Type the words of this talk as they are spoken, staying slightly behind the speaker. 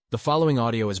The following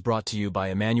audio is brought to you by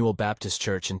Emmanuel Baptist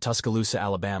Church in Tuscaloosa,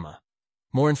 Alabama.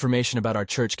 More information about our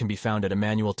church can be found at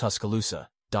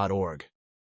emmanueltuscaloosa.org.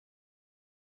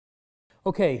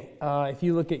 Okay, if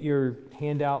you look at your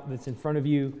handout that's in front of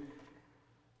you,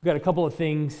 we've got a couple of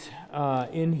things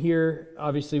in here.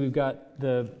 Obviously, we've got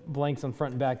the blanks on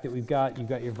front and back that we've got. You've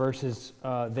got your verses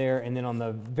there, and then on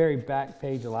the very back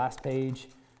page, the last page,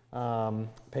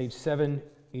 page 7,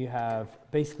 you have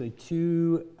basically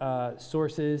two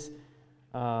sources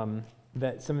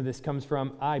that some of this comes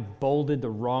from. I bolded the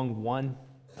wrong one.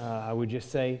 I would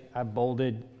just say I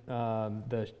bolded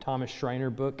the Thomas Schreiner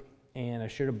book, and I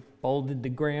should have bolded the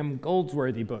Graham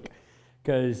Goldsworthy book,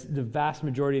 because the vast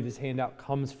majority of this handout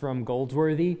comes from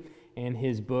Goldsworthy and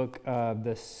his book,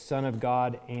 The Son of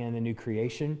God and the New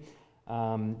Creation.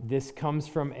 This comes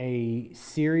from a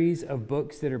series of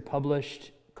books that are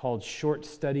published called Short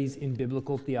Studies in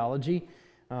Biblical Theology.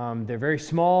 They're very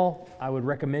small. I would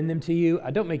recommend them to you. I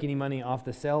don't make any money off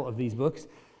the sale of these books,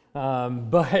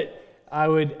 but I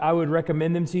would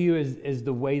recommend them to you as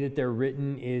the way that they're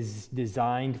written is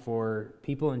designed for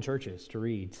people in churches to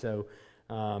read. So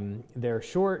they're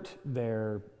short.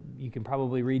 You can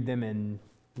probably read them in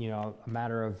a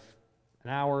matter of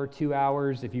an hour, 2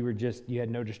 hours if you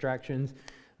had no distractions.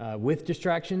 With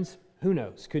distractions, who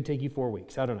knows? Could take you 4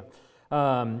 weeks. I don't know.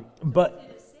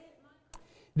 But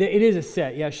it is a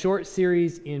set. Yeah, short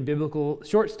studies in biblical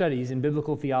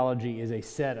theology is a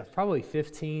set of probably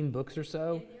 15 books or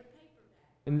so.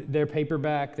 And they're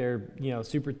paperback. They're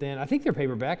super thin. I think they're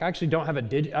paperback. I actually don't have I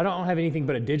don't have anything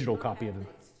but a digital copy of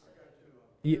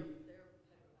them.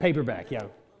 Paperback, yeah.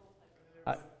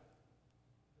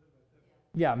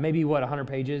 Yeah, maybe 100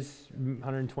 pages,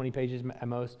 120 pages at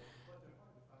most.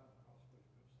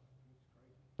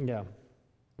 Yeah.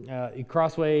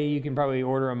 Crossway, you can probably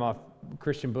order them off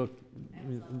Christian Book,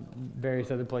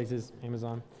 various other places,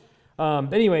 Amazon.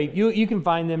 But anyway, you can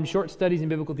find them, Short Studies in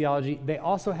Biblical Theology. They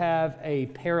also have a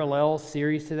parallel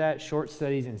series to that, Short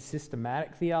Studies in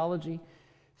Systematic Theology.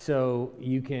 So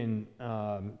you can,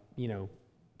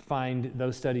 find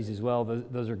those studies as well.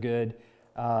 Those are good.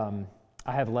 I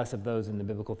have less of those in the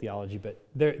biblical theology, but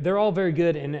they're all very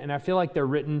good, and I feel like they're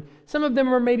written. Some of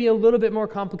them are maybe a little bit more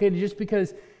complicated just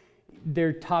because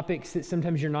they're topics that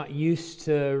sometimes you're not used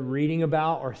to reading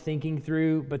about or thinking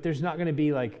through, but there's not going to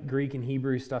be like Greek and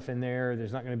Hebrew stuff in there.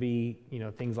 There's not going to be,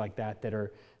 things like that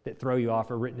that throw you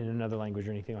off or written in another language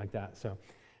or anything like that. So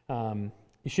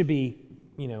it should be,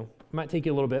 it might take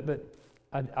you a little bit, but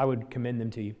I would commend them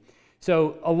to you.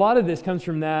 So a lot of this comes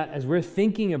from that as we're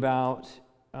thinking about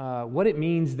what it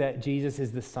means that Jesus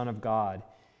is the Son of God.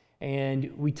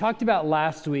 And we talked about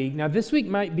last week. Now, this week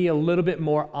might be a little bit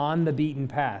more on the beaten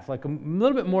path, like a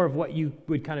little bit more of what you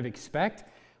would kind of expect,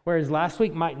 whereas last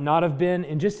week might not have been.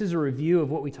 And just as a review of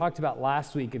what we talked about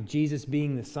last week of Jesus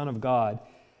being the Son of God,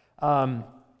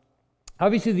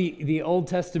 obviously the Old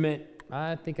Testament,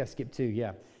 I think I skipped 2,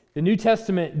 yeah. The New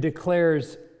Testament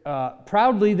declares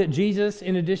proudly that Jesus,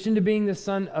 in addition to being the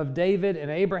son of David and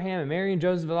Abraham and Mary and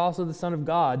Joseph, is also the Son of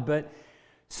God. But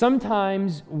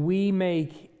sometimes we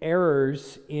make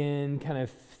errors in kind of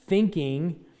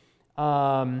thinking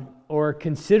or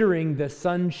considering the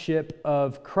sonship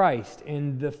of Christ.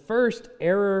 And the first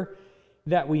error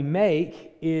that we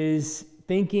make is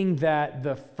thinking that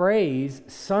the phrase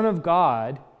Son of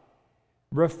God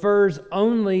refers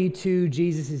only to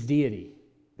Jesus' deity.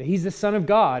 That he's the Son of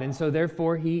God, and so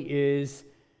therefore he is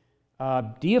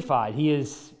deified. He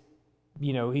is,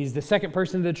 he's the second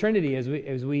person of the Trinity as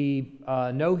we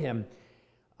know him.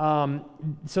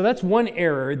 So that's one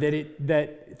error,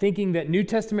 that thinking that New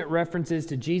Testament references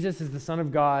to Jesus as the Son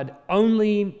of God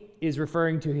only is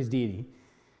referring to his deity.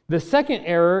 The second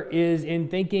error is in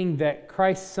thinking that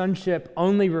Christ's sonship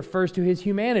only refers to his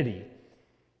humanity.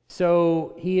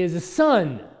 So he is a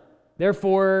son.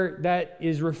 Therefore, that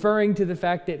is referring to the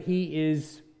fact that he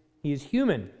is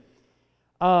human.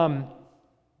 The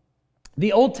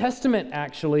Old Testament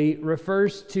actually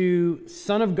refers to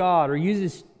Son of God, or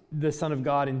uses the Son of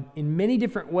God in many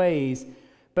different ways,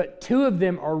 but 2 of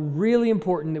them are really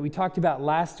important that we talked about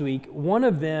last week. One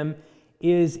of them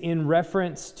is in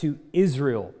reference to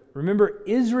Israel. Remember,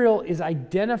 Israel is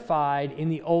identified in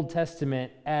the Old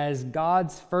Testament as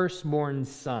God's firstborn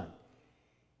son.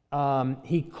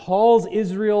 He calls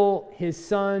Israel his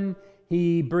son.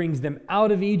 He brings them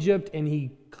out of Egypt, and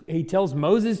he tells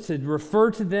Moses to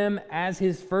refer to them as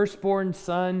his firstborn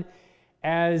son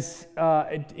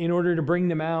in order to bring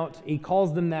them out. He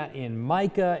calls them that in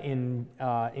Micah, in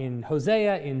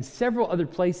Hosea, in several other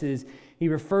places. He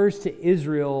refers to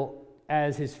Israel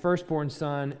as his firstborn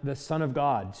son, the Son of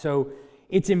God. So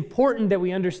it's important that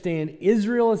we understand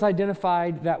Israel is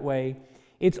identified that way.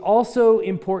 It's also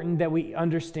important that we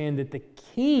understand that the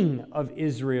king of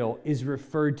Israel is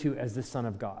referred to as the Son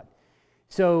of God.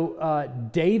 So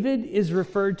David is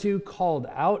referred to, called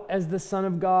out as the Son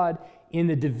of God. In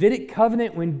the Davidic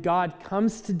covenant, when God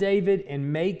comes to David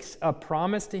and makes a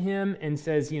promise to him and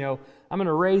says, I'm going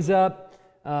to raise up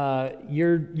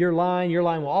your line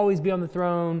will always be on the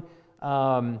throne.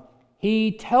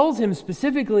 He tells him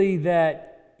specifically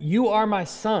that you are my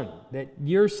son, that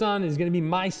your son is going to be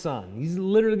my son. He's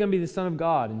literally going to be the Son of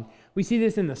God. And we see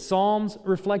this in the Psalms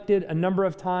reflected a number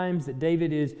of times, that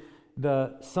David is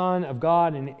the Son of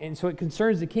God, and so it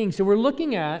concerns the king. So we're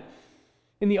looking at,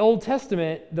 in the Old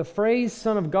Testament, the phrase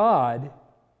Son of God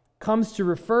comes to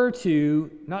refer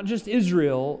to not just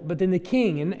Israel, but then the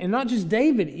king, and not just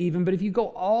David even, but if you go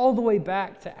all the way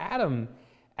back to Adam,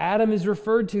 Adam is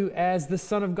referred to as the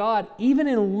Son of God. Even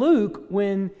in Luke,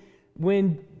 when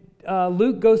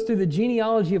Luke goes through the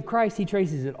genealogy of Christ, he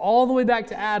traces it all the way back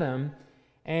to Adam,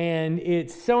 and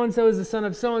it's so-and-so is the son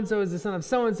of so-and-so is the son of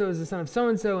so-and-so is the son of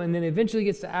so-and-so, and then eventually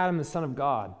gets to Adam, the Son of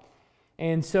God.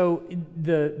 And so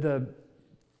the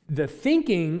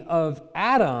thinking of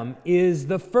Adam is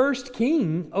the first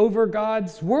king over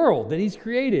God's world that he's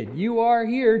created. You are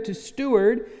here to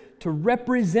steward, to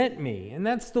represent me. And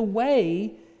that's the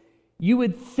way you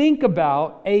would think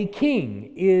about a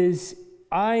king, is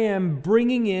I am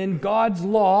bringing in God's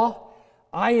law,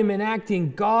 I am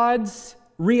enacting God's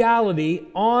reality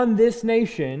on this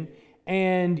nation,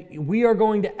 and we are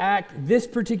going to act this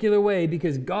particular way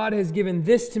because God has given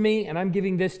this to me and I'm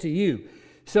giving this to you.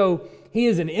 So he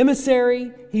is an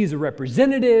emissary, he is a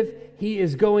representative, he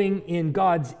is going in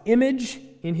God's image,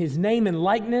 in his name and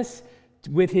likeness,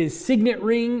 with his signet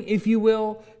ring, if you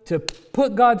will, to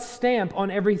put God's stamp on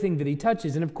everything that he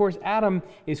touches. And of course, Adam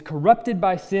is corrupted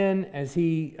by sin as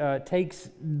he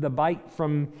takes the bite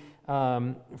from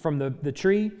the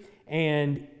tree,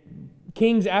 and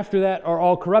kings after that are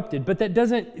all corrupted. But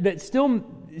that still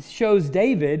shows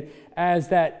David as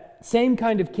that same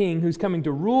kind of king who's coming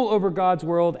to rule over God's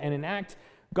world and enact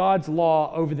God's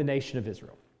law over the nation of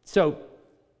Israel. So,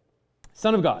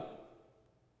 Son of God,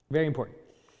 very important.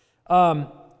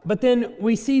 But then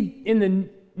we see in the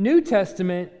New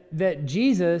Testament that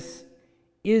Jesus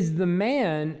is the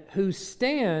man who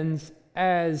stands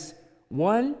as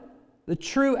one, the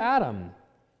true Adam.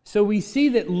 So we see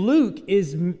that Luke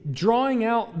is drawing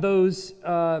out those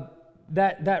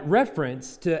that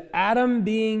reference to Adam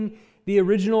being the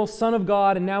original Son of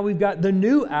God, and now we've got the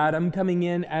new Adam coming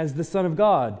in as the Son of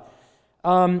God.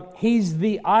 He's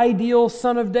the ideal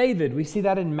son of David. We see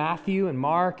that in Matthew and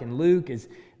Mark and Luke as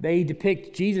they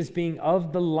depict Jesus being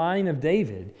of the line of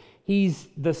David. He's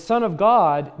the Son of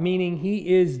God, meaning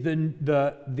he is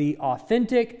the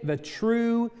authentic, the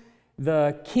true,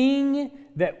 the king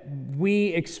that we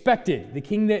expected, the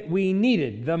king that we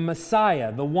needed, the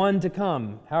Messiah, the one to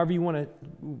come, however you want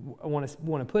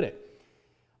to put it.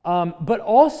 But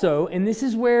also, and this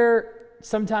is where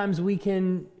sometimes we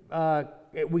can kind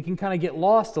of get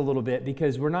lost a little bit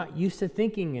because we're not used to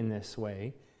thinking in this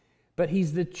way, but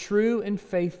he's the true and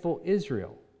faithful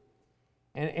Israel.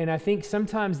 And I think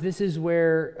sometimes this is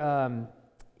where,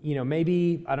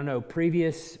 maybe,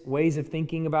 previous ways of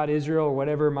thinking about Israel or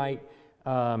whatever might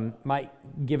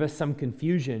give us some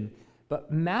confusion.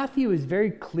 But Matthew is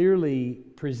very clearly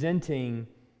presenting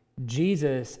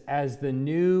Jesus as the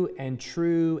new and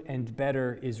true and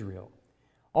better Israel.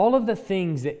 All of the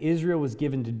things that Israel was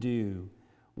given to do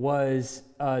was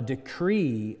a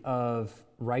decree of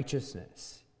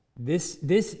righteousness. This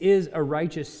is a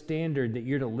righteous standard that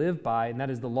you're to live by, and that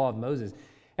is the law of Moses.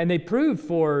 And they proved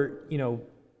for,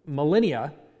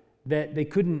 millennia that they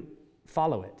couldn't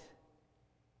follow it.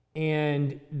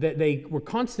 And that they were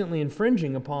constantly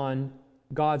infringing upon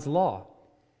God's law.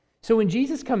 So when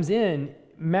Jesus comes in,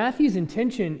 Matthew's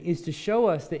intention is to show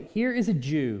us that here is a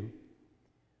Jew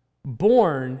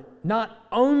born not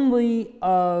only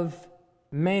of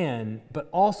man, but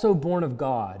also born of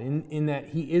God, in that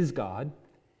he is God.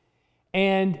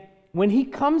 And when he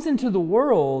comes into the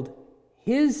world,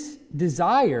 his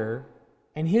desire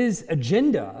and his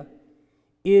agenda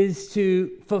is to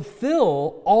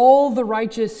fulfill all the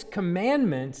righteous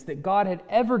commandments that God had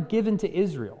ever given to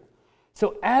Israel.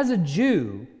 So as a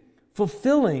Jew,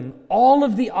 fulfilling all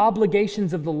of the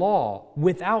obligations of the law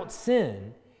without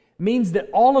sin means that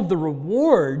all of the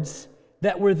rewards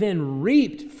that were then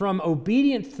reaped from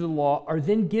obedience to the law are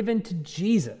then given to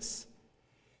Jesus.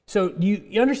 So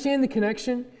you understand the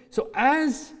connection? So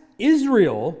as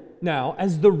Israel, now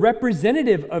as the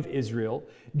representative of Israel,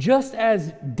 just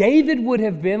as David would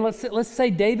have been. Let's say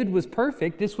David was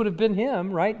perfect. This would have been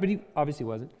him, right? But he obviously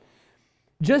wasn't.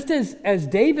 Just as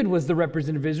David was the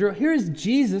representative of Israel, here is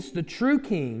Jesus, the true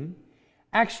king,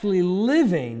 actually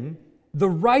living the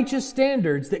righteous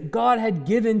standards that God had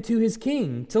given to his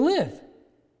king to live.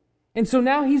 And so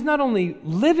now he's not only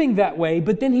living that way,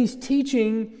 but then he's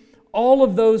teaching all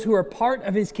of those who are part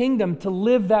of his kingdom to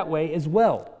live that way as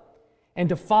well and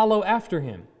to follow after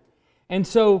him. And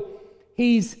so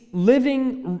he's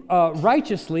living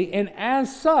righteously, and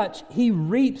as such, he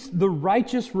reaps the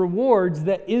righteous rewards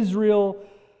that Israel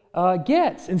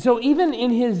gets. And so even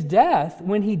in his death,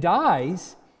 when he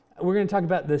dies, we're going to talk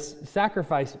about this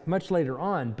sacrifice much later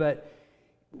on, but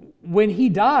when he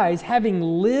dies, having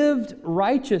lived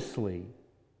righteously,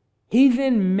 he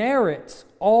then merits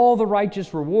all the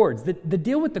righteous rewards. The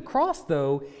deal with the cross,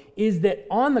 though, is that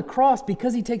on the cross,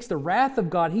 because he takes the wrath of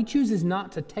God, he chooses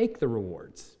not to take the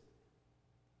rewards.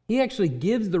 He actually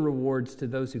gives the rewards to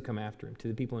those who come after him, to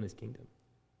the people in his kingdom.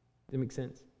 Does that make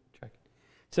sense? Track.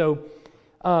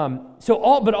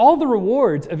 But all the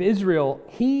rewards of Israel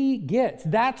he gets.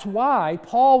 That's why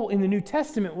Paul in the New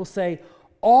Testament will say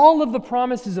all of the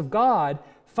promises of God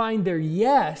find their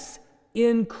yes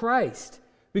in Christ.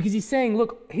 Because he's saying,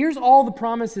 look, here's all the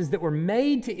promises that were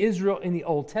made to Israel in the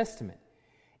Old Testament.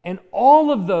 And all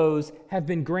of those have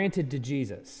been granted to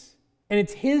Jesus. And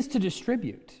it's his to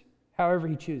distribute however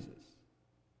he chooses.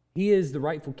 He is the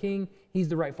rightful king. He's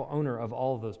the rightful owner of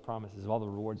all of those promises, of all the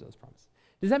rewards of those promises.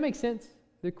 Does that make sense?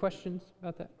 Are there questions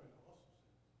about that?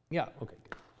 Yeah, okay,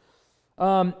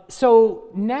 good. So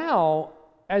now,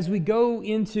 as we go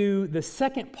into the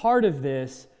second part of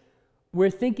this, we're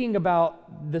thinking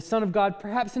about the Son of God,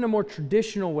 perhaps in a more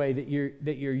traditional way that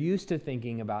you're used to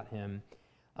thinking about him.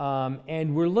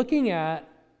 And we're looking at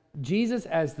Jesus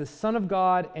as the Son of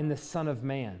God and the Son of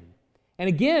Man. And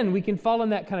again, we can fall in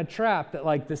that kind of trap that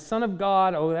like the Son of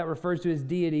God, that refers to his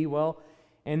deity,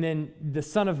 and then the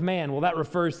Son of Man, that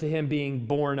refers to him being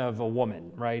born of a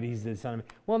woman, right? He's the Son of Man.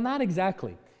 Well, not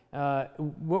exactly.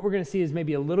 What we're going to see is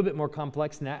maybe a little bit more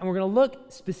complex than that. And we're going to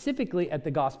look specifically at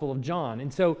the Gospel of John.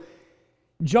 And so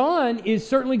John is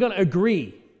certainly going to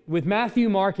agree with Matthew,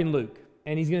 Mark, and Luke.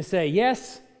 And he's going to say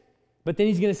yes, but then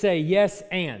he's going to say yes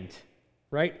and,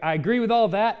 right? I agree with all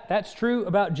of that. That's true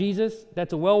about Jesus.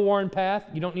 That's a well-worn path.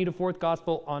 You don't need a fourth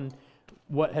gospel on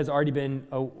what has already been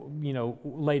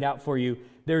laid out for you.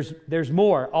 There's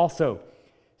more also.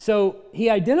 So he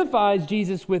identifies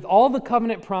Jesus with all the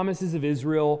covenant promises of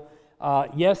Israel.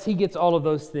 Yes, he gets all of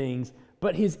those things,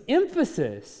 but his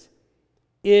emphasis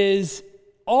is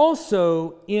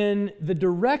also in the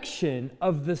direction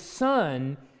of the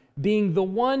Son being the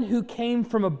one who came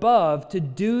from above to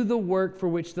do the work for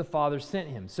which the Father sent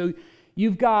him. So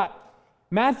you've got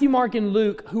Matthew, Mark, and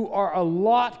Luke who are a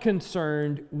lot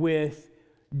concerned with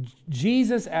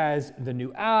Jesus as the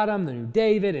new Adam, the new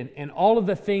David, and all of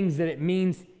the things that it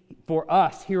means for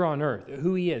us here on earth,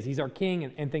 who he is. He's our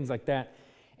king and things like that.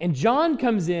 And John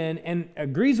comes in and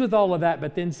agrees with all of that,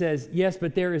 but then says, yes,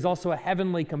 but there is also a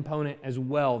heavenly component as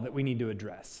well that we need to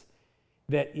address,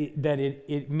 that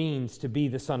it means to be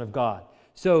the Son of God.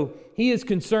 So he is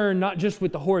concerned not just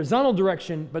with the horizontal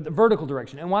direction, but the vertical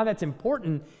direction. And why that's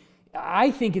important,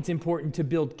 I think it's important to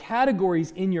build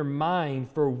categories in your mind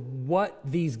for what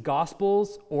these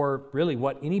Gospels, or really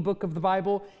what any book of the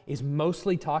Bible, is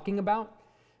mostly talking about.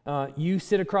 You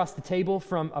sit across the table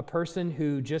from a person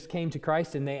who just came to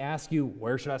Christ and they ask you,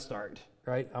 where should I start?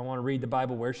 Right? I want to read the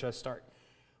Bible. Where should I start?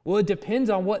 Well, it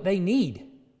depends on what they need,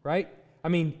 right? I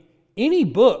mean, any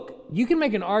book, you can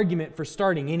make an argument for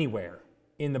starting anywhere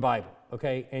in the Bible,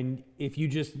 okay? And if you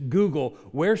just Google,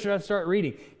 where should I start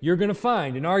reading? You're going to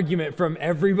find an argument from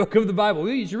every book of the Bible.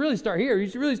 You should really start here. You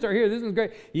should really start here. This one's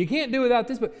great. You can't do without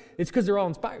this book. It's because they're all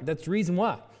inspired. That's the reason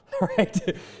why, all right?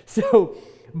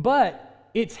 But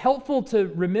it's helpful to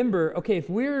remember, okay, if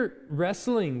we're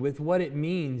wrestling with what it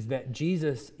means that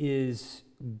Jesus is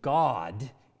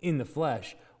God in the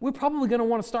flesh, we're probably going to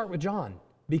want to start with John,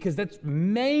 because that's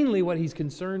mainly what he's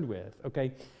concerned with,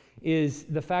 okay, is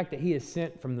the fact that he is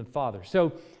sent from the Father.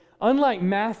 So unlike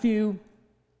Matthew,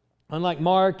 unlike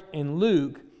Mark and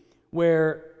Luke,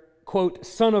 where, quote,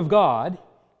 Son of God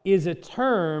is a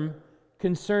term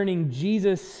concerning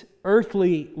Jesus'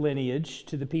 earthly lineage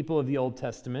to the people of the Old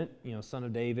Testament, son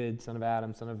of David, son of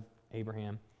Adam, son of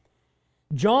Abraham.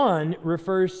 John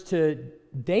refers to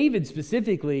David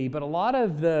specifically, but a lot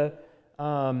of the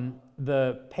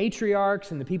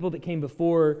patriarchs and the people that came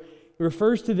before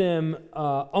refers to them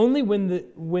only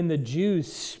when the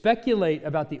Jews speculate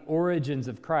about the origins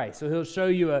of Christ. So he'll show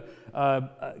you a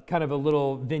kind of a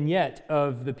little vignette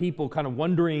of the people kind of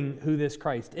wondering who this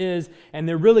Christ is, and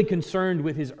they're really concerned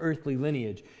with his earthly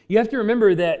lineage. You have to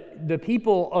remember that the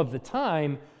people of the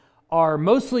time are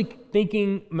mostly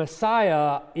thinking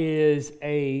Messiah is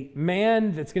a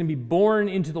man that's going to be born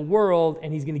into the world,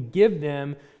 and he's going to give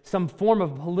them some form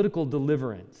of political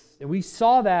deliverance. And we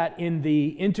saw that in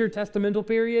the intertestamental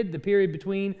period, the period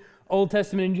between Old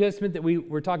Testament and New Testament that we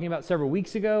were talking about several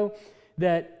weeks ago,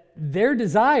 that their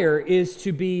desire is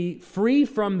to be free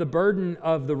from the burden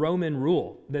of the Roman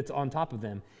rule that's on top of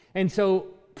them. And so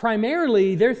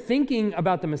primarily they're thinking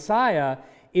about the Messiah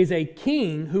is a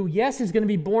king who, yes, is going to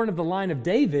be born of the line of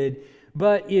David,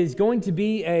 but is going to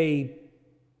be a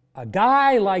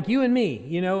guy like you and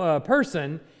me, a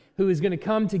person who is going to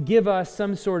come to give us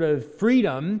some sort of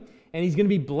freedom, and he's going to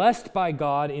be blessed by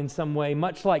God in some way,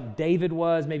 much like David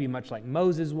was, maybe much like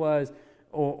Moses was,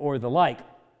 or the like.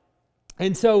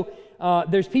 And so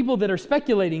there's people that are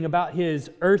speculating about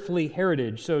his earthly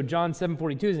heritage. So John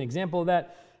 7:42 is an example of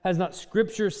that. Has not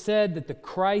Scripture said that the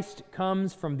Christ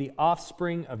comes from the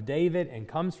offspring of David and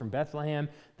comes from Bethlehem,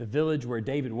 the village where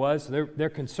David was? So they're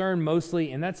concerned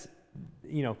mostly, and that's,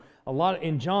 a lot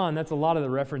in John, that's a lot of the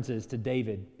references to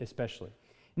David especially.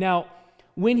 Now,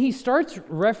 when he starts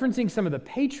referencing some of the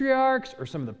patriarchs or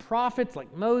some of the prophets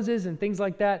like Moses and things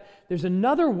like that, there's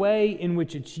another way in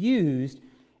which it's used.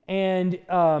 And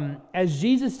as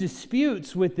Jesus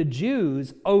disputes with the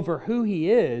Jews over who he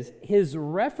is, his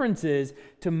references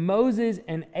to Moses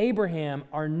and Abraham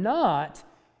are not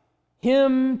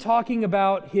him talking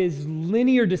about his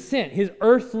linear descent, his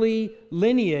earthly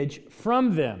lineage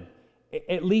from them,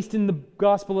 at least in the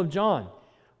Gospel of John.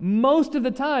 Most of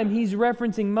the time he's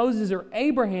referencing Moses or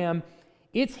Abraham,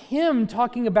 it's him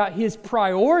talking about his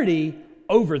priority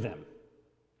over them.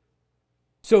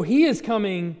 So he is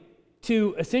coming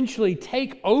to essentially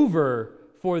take over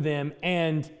for them,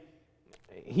 and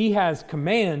he has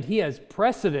command, he has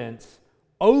precedence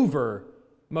over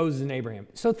Moses and Abraham.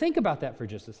 So think about that for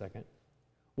just a second.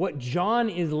 What John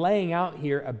is laying out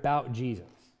here about Jesus.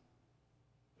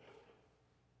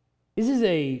 This is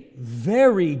a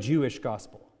very Jewish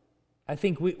gospel. I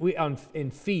think in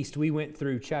Feast, we went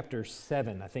through chapter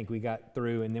 7, I think we got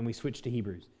through, and then we switched to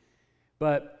Hebrews.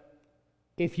 But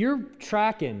if you're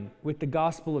tracking with the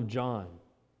Gospel of John,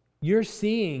 you're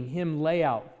seeing him lay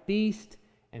out feast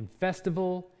and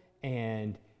festival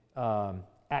and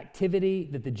activity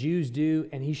that the Jews do,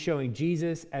 and he's showing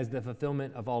Jesus as the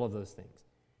fulfillment of all of those things.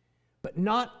 But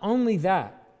not only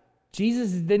that,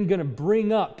 Jesus is then going to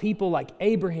bring up people like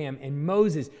Abraham and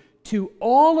Moses to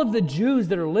all of the Jews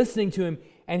that are listening to him,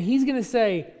 and he's going to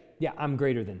say, yeah, I'm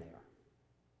greater than they are.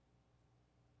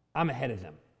 I'm ahead of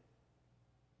them.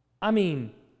 I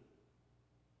mean,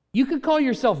 you could call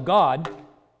yourself God,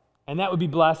 and that would be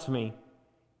blasphemy.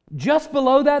 Just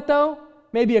below that, though,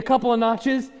 maybe a couple of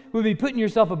notches, would be putting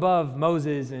yourself above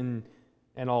Moses and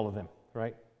all of them,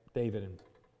 right? David and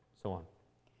so on.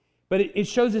 But it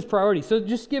shows his priority. So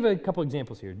just give a couple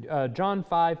examples here. John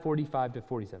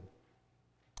 5:45-47.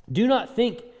 Do not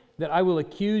think that I will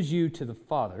accuse you to the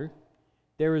Father.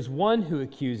 There is one who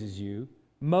accuses you,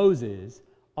 Moses,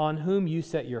 on whom you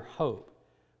set your hope.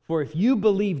 For if you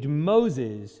believed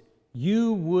Moses,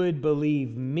 you would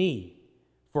believe me,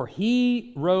 for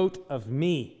he wrote of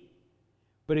me.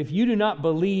 But if you do not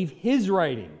believe his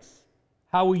writings,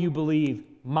 how will you believe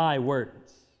my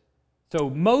words? So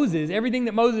Moses, everything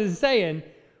that Moses is saying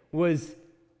was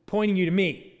pointing you to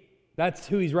me. That's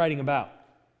who he's writing about.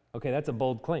 Okay, that's a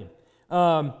bold claim.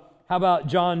 How about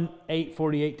John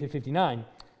 8:48-59?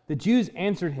 The Jews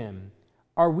answered him,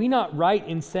 are we not right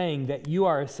in saying that you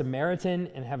are a Samaritan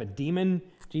and have a demon?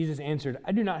 Jesus answered,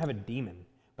 I do not have a demon,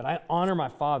 but I honor my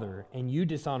Father, and you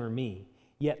dishonor me.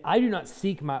 Yet I do not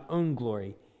seek my own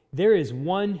glory. There is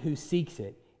one who seeks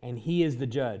it, and he is the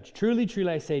judge. Truly,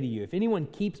 truly, I say to you, if anyone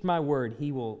keeps my word,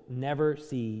 he will never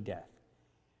see death.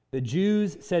 The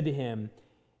Jews said to him,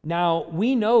 now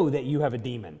we know that you have a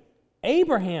demon.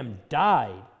 Abraham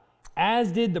died,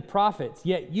 as did the prophets,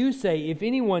 yet you say, if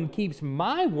anyone keeps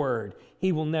my word,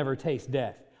 he will never taste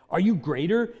death. Are you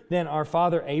greater than our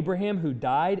father Abraham who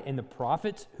died and the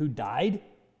prophets who died?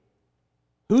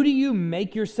 Who do you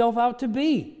make yourself out to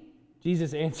be?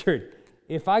 Jesus answered,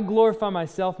 if I glorify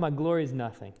myself, my glory is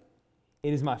nothing.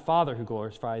 It is my Father who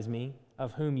glorifies me,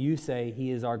 of whom you say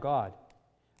he is our God.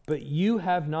 But you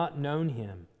have not known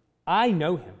him. I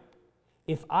know him.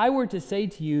 If I were to say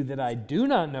to you that I do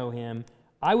not know him,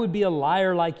 I would be a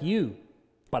liar like you.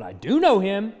 But I do know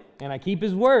him, and I keep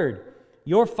his word.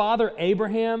 Your father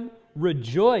Abraham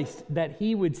rejoiced that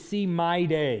he would see my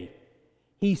day.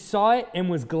 He saw it and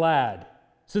was glad.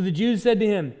 So the Jews said to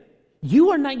him,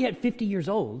 you are not yet 50 years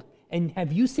old, and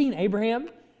have you seen Abraham?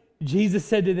 Jesus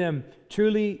said to them,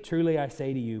 truly, truly, I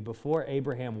say to you, before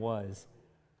Abraham was,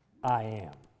 I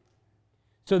am.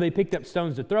 So they picked up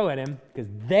stones to throw at him because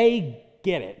they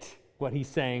get it, what he's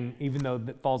saying, even though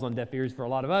that falls on deaf ears for a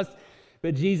lot of us.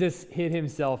 But Jesus hid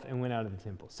himself and went out of the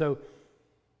temple. So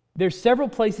there's several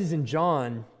places in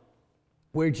John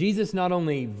where Jesus not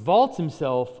only vaults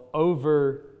himself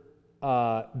over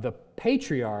the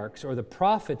patriarchs or the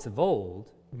prophets of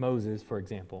old, Moses, for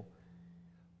example,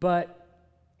 but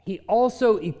he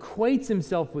also equates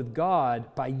himself with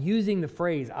God by using the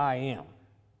phrase, I am. And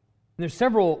there's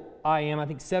several I am, I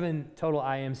think 7 total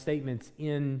I am statements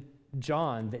in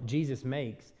John that Jesus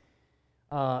makes.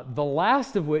 The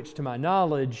last of which, to my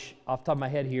knowledge, off the top of my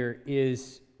head here,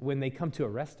 is when they come to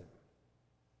arrest him.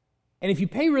 And if you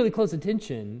pay really close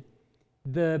attention,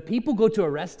 the people go to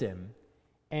arrest him,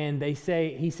 and they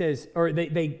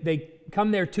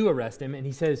come there to arrest him, and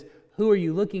he says, who are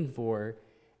you looking for?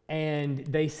 And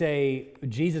they say,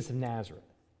 Jesus of Nazareth.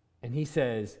 And he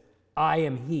says, I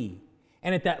am he.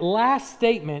 And at that last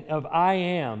statement of I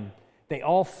am, they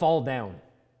all fall down.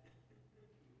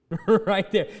 Right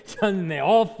there. And they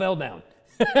all fell down.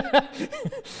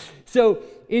 So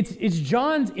it's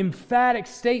John's emphatic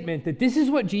statement that this is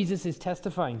what Jesus is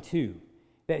testifying to,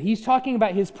 that he's talking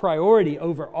about his priority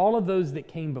over all of those that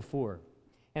came before.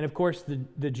 And of course,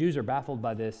 the Jews are baffled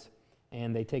by this,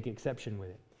 and they take exception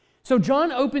with it. So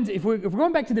John opens, if we're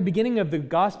going back to the beginning of the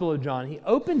Gospel of John, he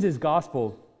opens his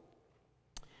Gospel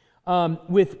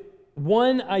with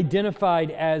one identified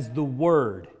as the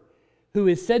Word, who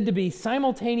is said to be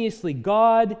simultaneously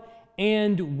God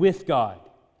and with God.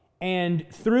 And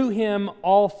through him,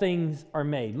 all things are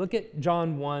made. Look at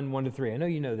John 1, 1-3. I know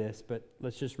you know this, but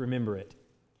let's just remember it.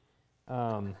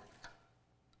 John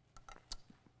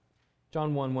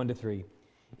 1, 1-3.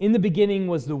 In the beginning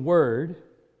was the Word,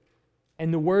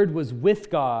 and the Word was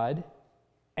with God,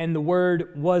 and the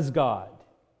Word was God.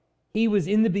 He was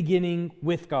in the beginning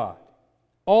with God.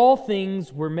 All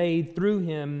things were made through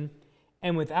him,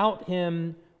 and without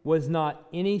him was not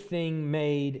anything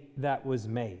made that was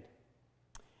made.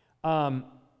 The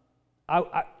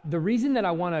reason that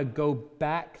I want to go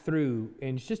back through,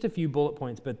 and it's just a few bullet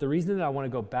points, but the reason that I want to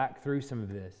go back through some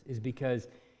of this is because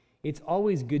it's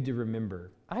always good to remember.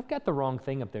 I've got the wrong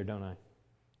thing up there, don't I?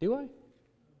 Do I?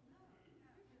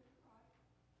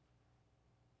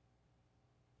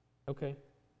 Okay.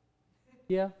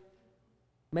 Yeah.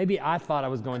 Maybe I thought I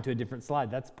was going to a different slide.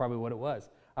 That's probably what it was.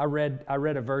 I read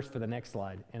a verse for the next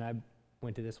slide, and I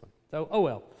went to this one. So, oh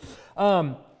well.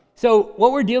 So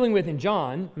what we're dealing with in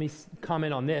John, let me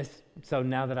comment on this, so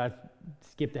now that I've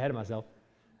skipped ahead of myself.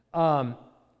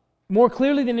 More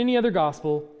clearly than any other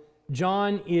gospel,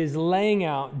 John is laying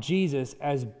out Jesus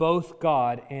as both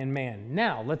God and man.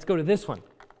 Now, let's go to this one.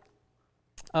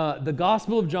 The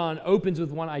Gospel of John opens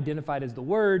with one identified as the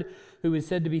Word, who is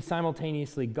said to be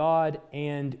simultaneously God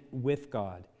and with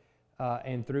God.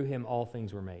 And through him all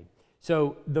things were made.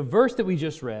 So the verse that we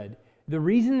just read, the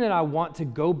reason that I want to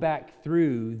go back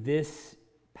through this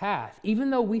path,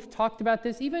 even though we've talked about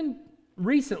this, even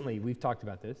recently we've talked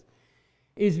about this,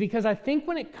 is because I think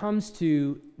when it comes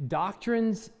to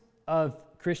doctrines of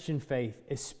Christian faith,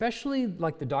 especially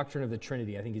like the doctrine of the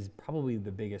Trinity, I think is probably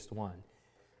the biggest one.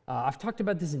 I've talked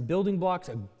about this in Building Blocks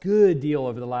a good deal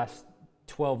over the last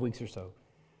 12 weeks or so.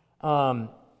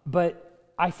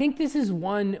 But I think this is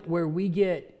one where we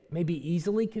get maybe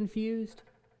easily confused,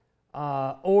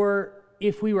 or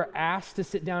if we were asked to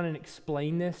sit down and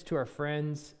explain this to our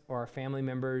friends or our family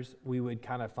members, we would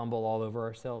kind of fumble all over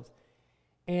ourselves.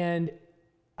 And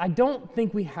I don't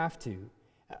think we have to.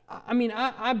 I mean,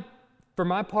 I for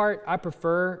my part, I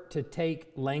prefer to take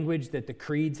language that the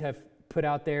creeds have put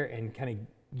out there and kind of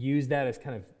use that as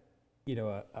kind of,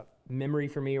 a memory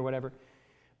for me or whatever.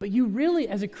 But you really,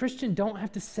 as a Christian, don't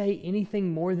have to say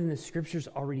anything more than the Scriptures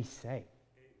already say,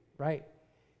 right?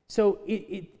 So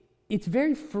it's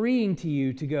very freeing to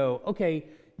you to go, okay,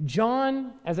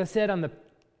 John, as I said on the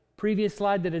previous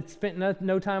slide that it spent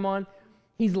no time on,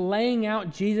 he's laying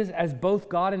out Jesus as both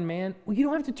God and man. Well, you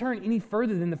don't have to turn any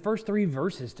further than the first 3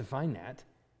 verses to find that,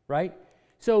 right?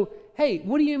 So, hey,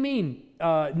 what do you mean,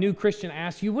 new Christian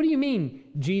asks you, what do you mean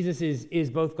Jesus is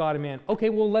both God and man? Okay,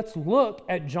 well, let's look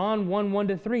at John 1,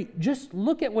 1-3. Just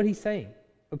look at what he's saying,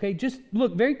 okay? Just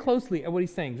look very closely at what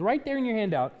he's saying. Right there in your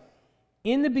handout,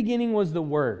 in the beginning was the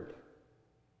Word,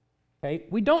 okay?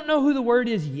 We don't know who the Word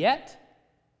is yet.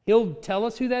 He'll tell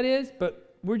us who that is,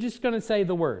 but we're just going to say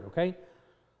the Word, okay?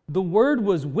 The Word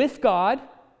was with God,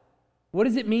 What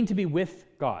does it mean to be with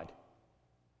God?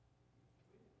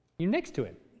 You're next to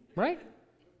him, right?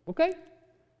 Okay.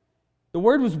 The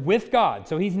Word was with God,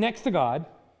 so he's next to God,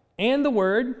 and the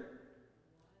Word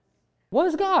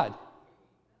was God.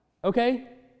 Okay?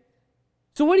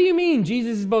 So what do you mean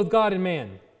Jesus is both God and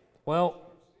man? Well,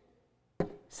 it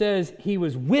says he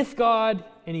was with God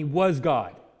and he was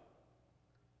God.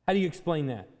 How do you explain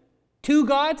that? Two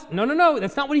gods? No,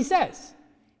 that's not what he says.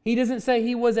 He doesn't say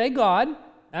he was a God.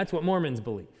 That's what Mormons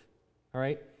believe. All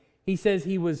right? He says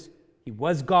he was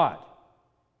God.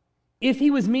 If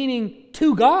he was meaning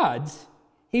two gods,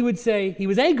 he would say he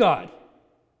was a God.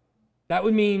 That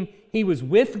would mean he was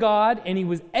with God and he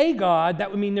was a God.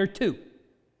 That would mean they're two,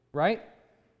 right?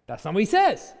 That's not what he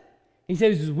says. He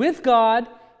says he was with God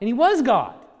and he was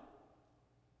God.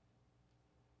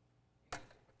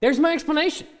 There's my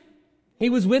explanation. He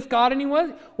was with God and he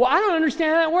was. Well, I don't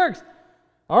understand how that works.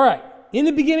 All right. In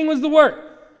the beginning was the Word.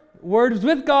 The Word was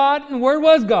with God and the Word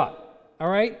was God. All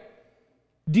right.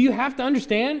 Do you have to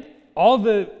understand all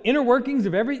the inner workings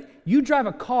of every... You drive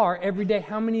a car every day.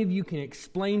 How many of you can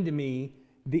explain to me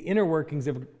the inner workings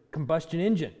of a combustion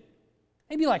engine?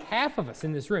 Maybe like half of us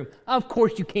in this room. Of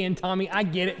course you can, Tommy. I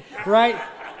get it, right?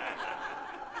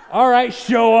 All right,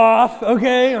 show off,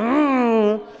 okay?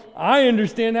 I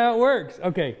understand how it works.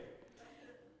 Okay.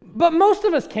 But most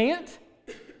of us can't,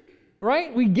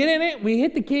 right? We get in it, we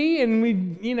hit the key, and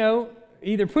we,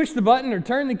 either push the button or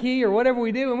turn the key or whatever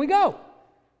we do, and we go.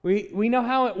 We know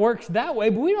how it works that way,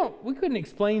 but we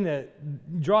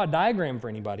couldn't draw a diagram for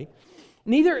anybody.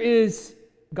 Neither is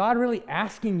God really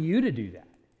asking you to do that.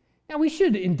 Now, we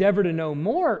should endeavor to know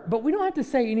more, but we don't have to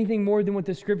say anything more than what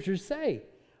the Scriptures say.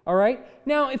 All right?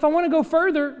 Now, if I want to go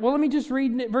further, well, let me just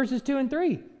read verses 2 and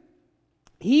 3.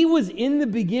 He was in the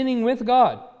beginning with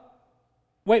God.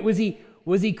 Wait, was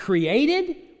he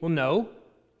created? Well, no.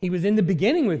 He was in the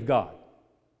beginning with God.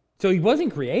 So he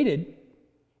wasn't created.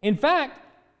 In fact,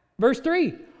 verse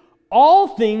 3, all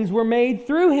things were made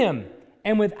through him,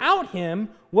 and without him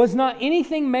was not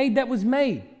anything made that was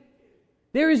made.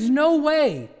 There is no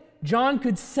way John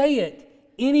could say it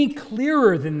any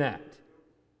clearer than that.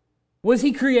 Was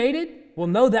he created? Well,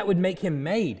 no, that would make him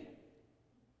made.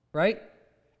 Right?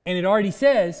 And it already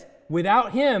says,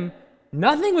 without him,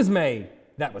 nothing was made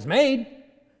that was made.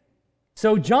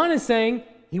 So John is saying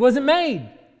he wasn't made.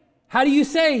 How do you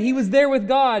say he was there with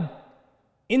God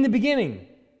in the beginning?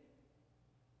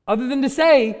 Other than to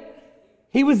say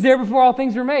he was there before all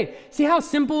things were made. See how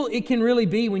simple it can really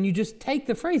be when you just take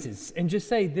the phrases and just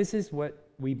say, this is what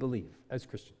we believe as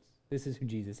Christians. This is who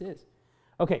Jesus is.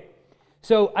 Okay,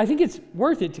 so I think it's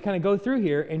worth it to kind of go through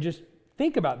here and just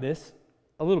think about this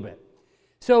a little bit.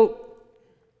 So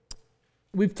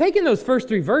we've taken those first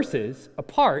three verses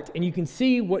apart, and you can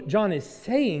see what John is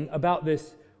saying about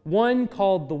this one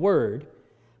called the Word.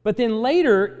 But then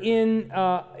later in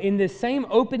this same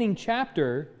opening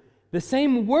chapter, the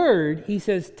same Word, he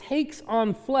says, takes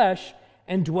on flesh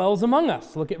and dwells among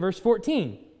us. Look at verse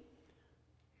 14.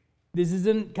 This is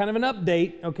kind of an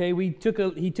update, okay? He took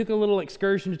a little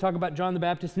excursion to talk about John the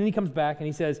Baptist, and then he comes back and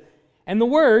he says, and the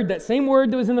Word, that same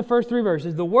Word that was in the first three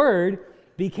verses, the Word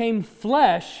became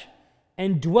flesh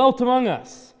and dwelt among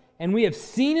us. And we have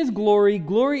seen his glory,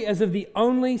 glory as of the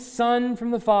only Son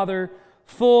from the Father,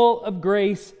 full of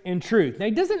grace and truth. Now,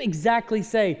 he doesn't exactly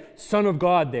say Son of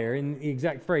God there in the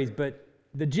exact phrase, but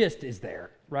the gist is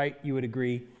there, right? You would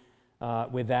agree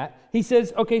with that. He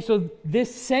says, okay, so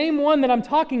this same one that I'm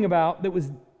talking about that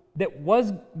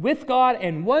was with God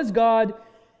and was God,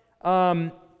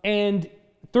 and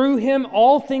through him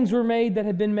all things were made that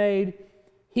have been made,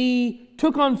 he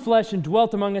took on flesh and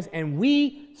dwelt among us, and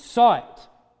we saw it.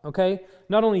 Okay?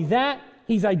 Not only that,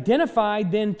 he's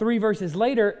identified then 3 verses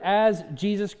later as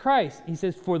Jesus Christ. He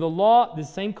says, for the law, the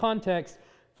same context,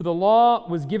 for the law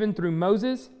was given through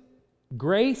Moses,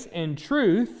 grace and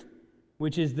truth,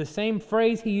 which is the same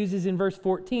phrase he uses in verse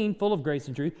 14, full of grace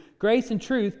and truth. Grace and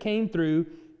truth came through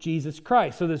Jesus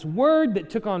Christ. So this Word that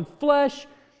took on flesh,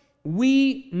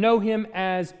 we know him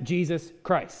as Jesus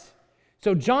Christ.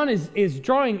 So John is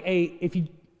drawing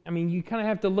you kind of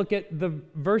have to look at the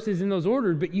verses in those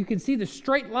orders, but you can see the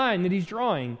straight line that he's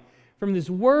drawing from this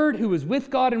Word who was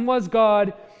with God and was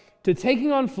God to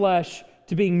taking on flesh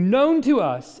to being known to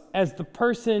us as the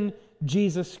person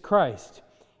Jesus Christ.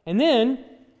 And then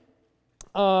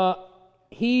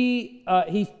he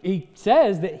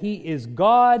says that he is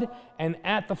God and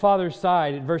at the Father's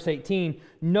side. In verse 18,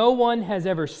 no one has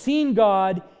ever seen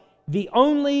God, the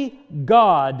only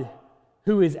God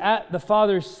who is at the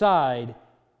Father's side,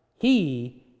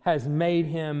 he has made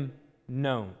him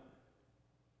known.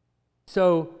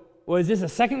 So, is this a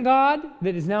second God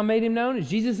that has now made him known? Is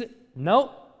Jesus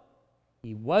Nope.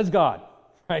 He was God,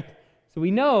 right? So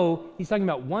we know he's talking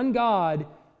about one God,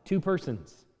 two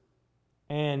persons.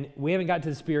 And we haven't got to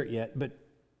the Spirit yet, but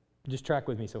just track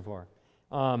with me so far.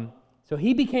 So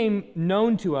he became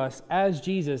known to us as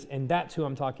Jesus, and that's who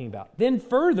I'm talking about. Then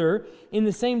further, in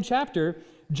the same chapter,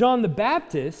 John the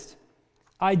Baptist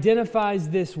identifies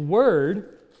this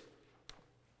Word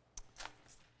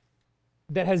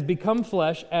that has become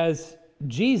flesh as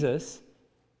Jesus,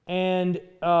 and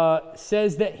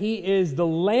says that he is the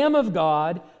Lamb of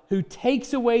God who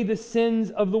takes away the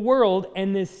sins of the world,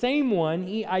 and this same one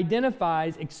he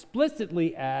identifies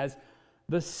explicitly as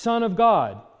the Son of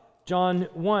God. John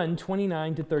 1,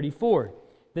 29 to 34.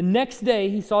 The next day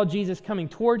he saw Jesus coming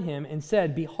toward him and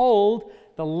said, "Behold,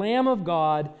 the Lamb of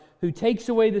God who takes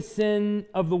away the sin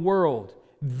of the world.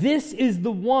 This is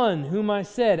the one whom I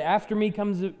said, after me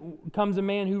comes a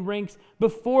man who ranks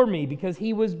before me, because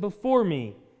he was before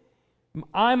me.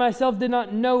 I myself did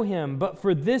not know him, but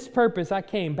for this purpose I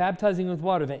came, baptizing with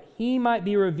water, that he might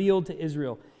be revealed to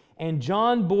Israel." And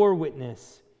John bore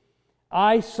witness,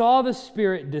 "I saw the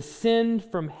Spirit descend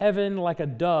from heaven like a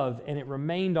dove, and it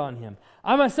remained on him.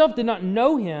 I myself did not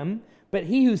know him, but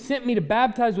he who sent me to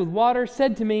baptize with water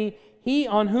said to me, 'He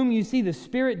on whom you see the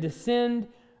Spirit descend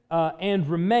and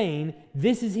remain,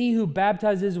 this is he who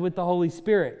baptizes with the Holy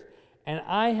Spirit. And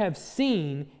I have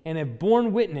seen and have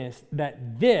borne witness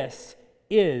that this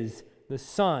is the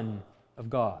Son of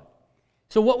God.'"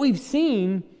 So what we've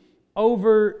seen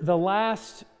over the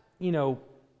last,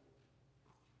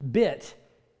 bit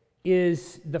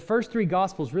is the first three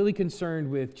Gospels really concerned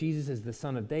with Jesus as the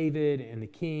Son of David and the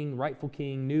King, rightful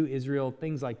King, new Israel,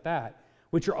 things like that,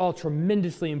 which are all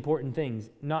tremendously important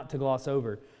things, not to gloss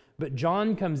over. But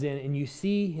John comes in and you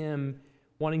see him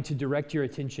wanting to direct your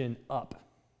attention up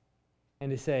and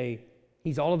to say,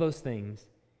 he's all of those things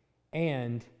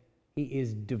and he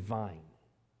is divine.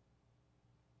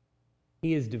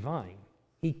 He is divine.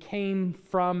 He came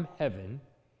from heaven,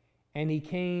 and he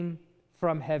came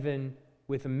from heaven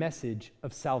with a message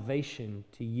of salvation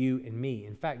to you and me.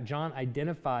 In fact, John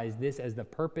identifies this as the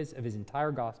purpose of his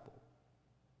entire gospel,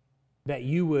 that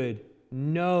you would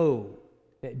know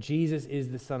that Jesus is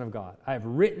the Son of God. I have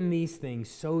written these things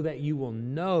so that you will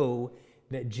know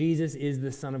that Jesus is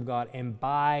the Son of God, and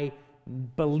by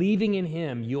believing in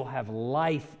him, you'll have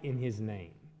life in his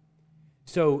name.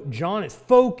 So John is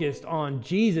focused on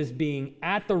Jesus being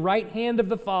at the right hand of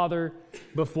the Father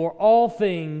before all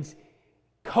things,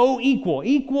 co-equal,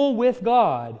 equal with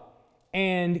God,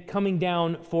 and coming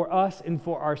down for us and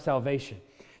for our salvation.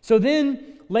 So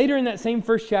then, later in that same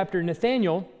first chapter,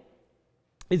 Nathanael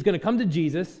is going to come to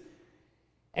Jesus,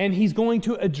 and he's going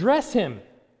to address him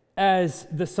as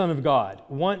the Son of God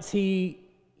once he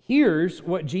hears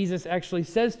what Jesus actually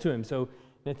says to him. So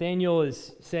Nathanael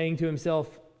is saying to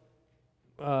himself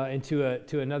and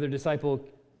to another disciple,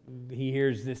 he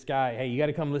hears this guy, "Hey, you got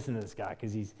to come listen to this guy,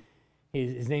 because his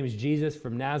name is Jesus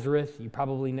from Nazareth. You've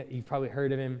probably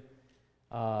heard of him.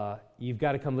 You've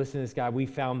got to come listen to this guy. We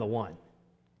found the one."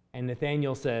 And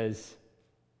Nathanael says,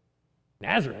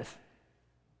 "Nazareth?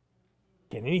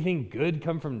 Can anything good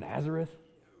come from Nazareth?"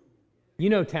 You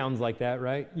know towns like that,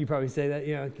 right? You probably say that,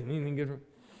 can anything good from...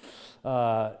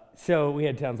 So we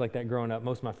had towns like that growing up.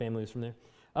 Most of my family was from there.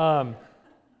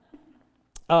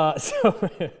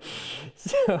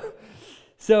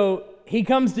 So he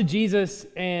comes to Jesus,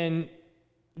 and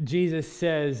Jesus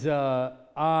says,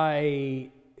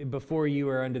 before you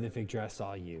were under the fig tree, I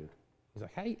saw you." He's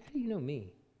like, how do you know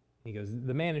me? He goes,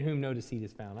 "The man in whom no deceit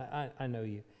is found. I know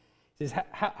you." He says,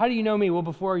 how do you know me? "Well,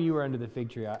 before you were under the fig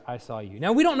tree, I saw you."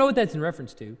 Now, we don't know what that's in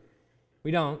reference to. We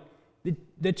don't.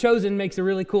 The Chosen makes a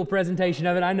really cool presentation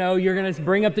of it. I know you're going to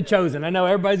bring up The Chosen. I know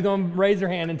everybody's going to raise their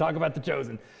hand and talk about The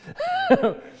Chosen.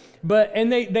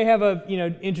 And they have a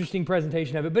interesting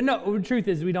presentation of it. But no, the truth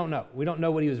is we don't know. We don't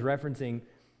know what he was referencing,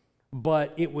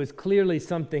 but it was clearly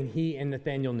something he and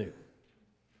Nathanael knew.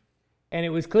 And it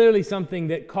was clearly something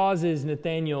that causes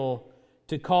Nathanael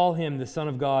to call him the Son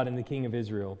of God and the King of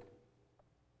Israel.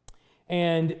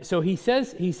 And so he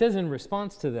says in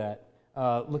response to that,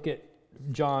 look at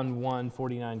John 1,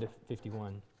 49 to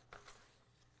 51.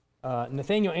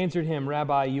 Nathanael answered him,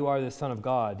 "Rabbi, you are the Son of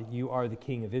God. You are the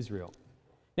King of Israel."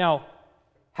 Now,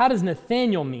 how does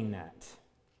Nathanael mean that?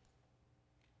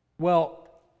 Well,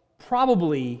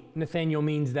 probably Nathanael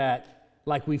means that,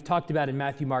 like we've talked about in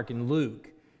Matthew, Mark, and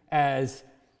Luke, as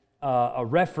a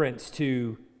reference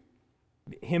to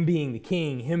him being the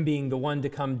king, him being the one to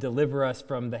come deliver us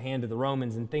from the hand of the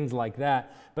Romans and things like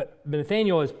that. But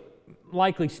Nathanael is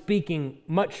likely speaking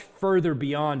much further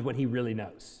beyond what he really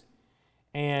knows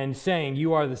and saying,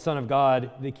 "You are the Son of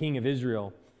God, the King of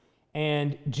Israel."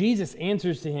 And Jesus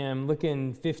answers to him, look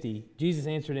in 50. Jesus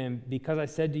answered him, because I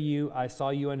said to you, I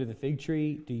saw you under the fig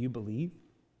tree, do you believe?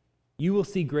 You will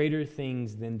see greater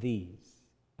things than these.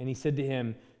 And he said to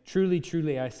him, truly,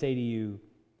 truly, I say to you,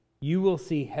 you will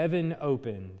see heaven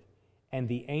opened and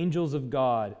the angels of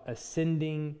God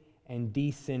ascending and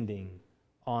descending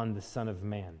on the Son of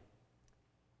Man.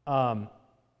 Now,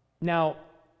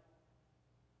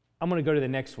 I'm going to go to the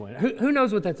next one. Who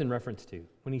knows what that's in reference to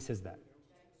when he says that?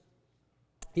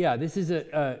 Yeah, this is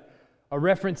a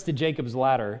reference to Jacob's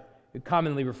ladder,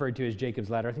 commonly referred to as Jacob's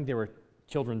ladder. I think there were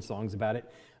children's songs about it.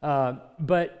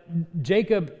 But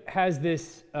Jacob has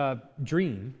this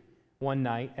dream one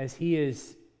night as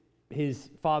his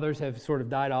fathers have sort of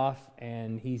died off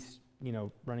and he's,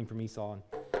 running from Esau. And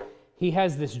he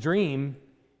has this dream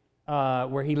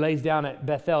where he lays down at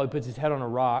Bethel, he puts his head on a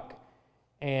rock,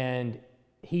 and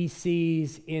he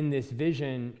sees in this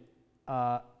vision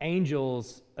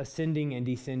angels ascending and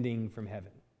descending from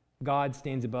heaven. God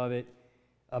stands above it,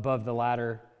 above the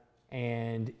ladder,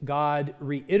 and God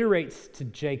reiterates to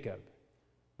Jacob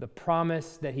the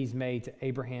promise that he's made to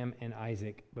Abraham and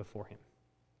Isaac before him.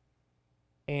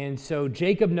 And so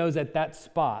Jacob knows at that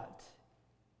spot,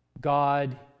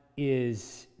 God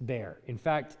is there. In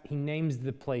fact, he names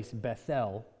the place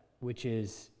Bethel, which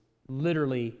is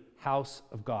literally house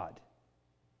of God.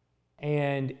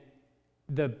 And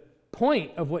the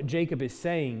point of what Jacob is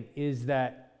saying is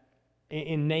that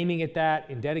in naming it that,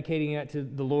 in dedicating it to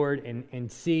the Lord,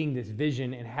 and seeing this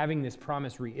vision and having this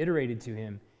promise reiterated to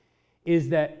him, is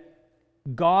that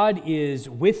God is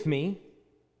with me.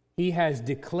 He has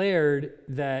declared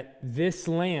that this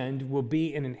land will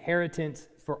be an inheritance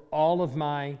for all of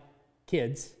my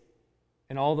kids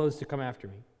and all those to come after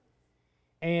me.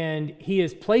 And he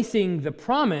is placing the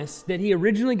promise that he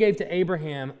originally gave to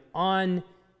Abraham on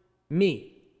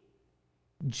me.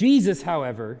 Jesus,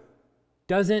 however,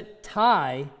 doesn't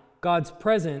tie God's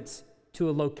presence to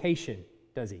a location,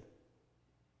 does he?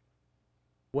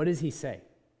 What does he say?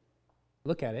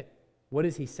 Look at it. What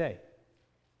does he say?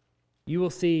 You will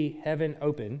see heaven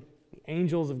open, the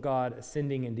angels of God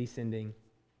ascending and descending.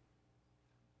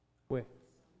 Where?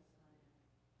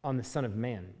 On the Son of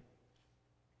Man.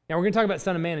 Now, we're going to talk about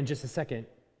Son of Man in just a second,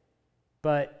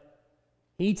 but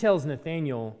he tells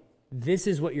Nathanael, this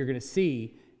is what you're going to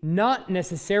see, not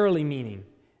necessarily meaning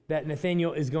that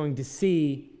Nathanael is going to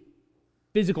see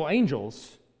physical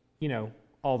angels,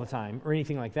 all the time or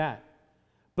anything like that,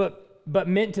 but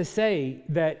meant to say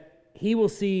that he will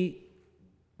see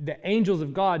the angels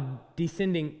of God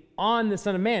descending on the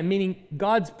Son of Man, meaning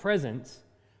God's presence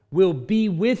will be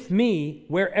with me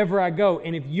wherever I go.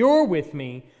 And if you're with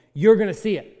me, you're going to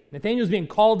see it. Nathanael's being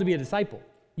called to be a disciple.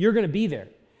 You're going to be there.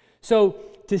 So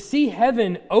to see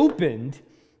heaven opened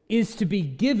is to be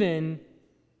given,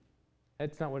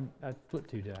 that's not what I flipped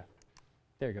to, did I?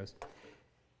 There it goes.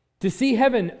 To see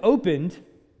heaven opened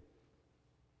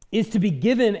is to be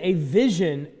given a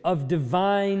vision of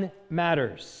divine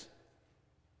matters.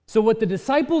 So what the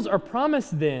disciples are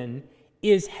promised then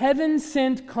is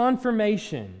heaven-sent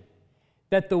confirmation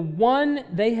that the one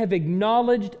they have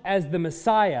acknowledged as the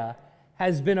Messiah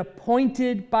has been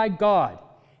appointed by God,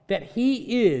 that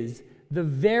he is the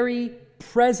very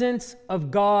presence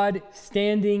of God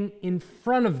standing in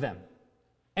front of them.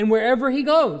 And wherever he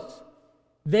goes,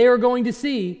 they are going to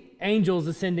see angels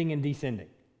ascending and descending.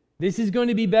 This is going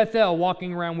to be Bethel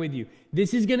walking around with you.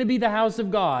 This is going to be the house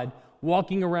of God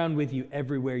walking around with you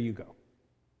everywhere you go.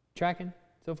 Tracking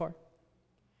so far?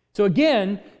 So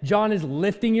again, John is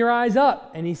lifting your eyes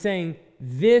up and he's saying,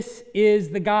 this is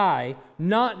the guy,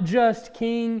 not just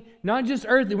king, not just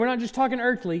earthly. We're not just talking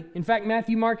earthly. In fact,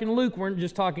 Matthew, Mark, and Luke weren't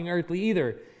just talking earthly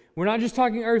either. We're not just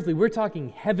talking earthly. We're talking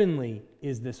heavenly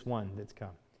is this one that's come.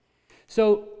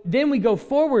 So then we go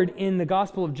forward in the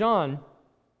Gospel of John.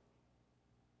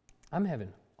 I'm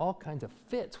having all kinds of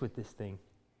fits with this thing.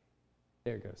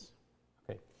 There it goes.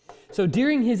 Okay. So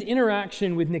during his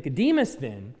interaction with Nicodemus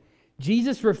then,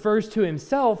 Jesus refers to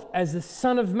himself as the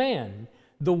Son of Man,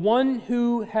 the one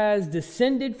who has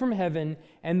descended from heaven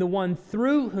and the one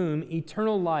through whom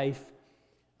eternal life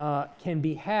can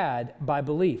be had by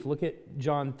belief. Look at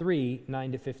John 3,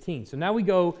 9-15. So now we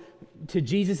go to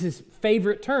Jesus'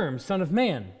 favorite term, Son of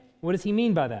Man. What does he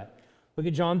mean by that? Look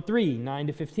at John 3,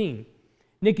 9-15.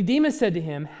 Nicodemus said to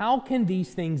him, how can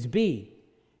these things be?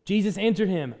 Jesus answered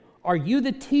him, are you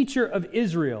the teacher of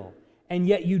Israel, and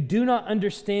yet you do not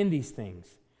understand these things?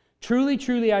 Truly,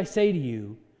 truly, I say to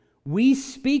you, we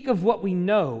speak of what we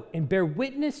know and bear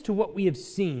witness to what we have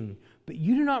seen, but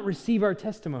you do not receive our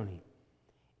testimony.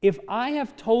 If I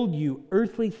have told you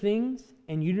earthly things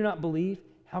and you do not believe,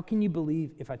 how can you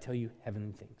believe if I tell you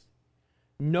heavenly things?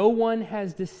 No one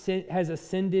has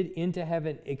ascended into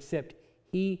heaven except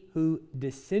he who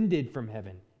descended from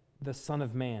heaven, the Son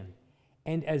of Man.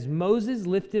 And as Moses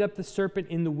lifted up the serpent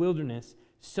in the wilderness,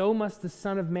 so must the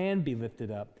Son of Man be lifted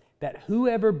up, that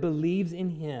whoever believes in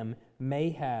him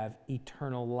may have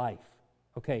eternal life.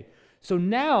 Okay, so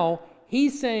now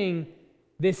he's saying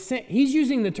this. He's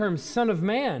using the term Son of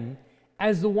Man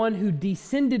as the one who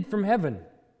descended from heaven.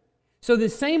 So the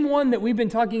same one that we've been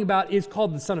talking about is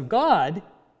called the Son of God.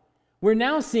 We're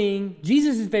now seeing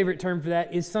Jesus' favorite term for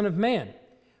that is Son of Man.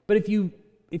 But if you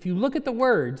look at the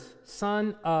words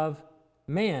Son of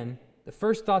Man, the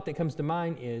first thought that comes to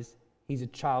mind is he's a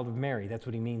child of Mary. That's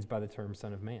what he means by the term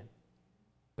Son of Man.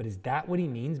 But is that what he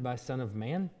means by Son of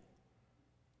Man?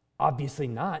 Obviously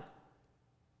not,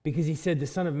 because he said the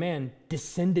Son of Man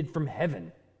descended from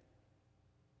heaven.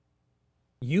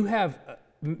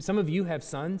 Some of you have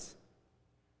sons.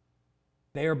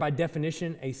 They are by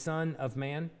definition a son of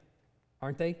man,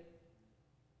 aren't they?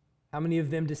 How many of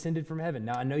them descended from heaven?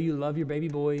 Now, I know you love your baby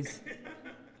boys.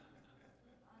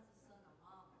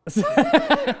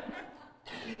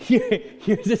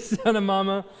 Here's a son of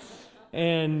mama,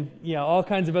 and all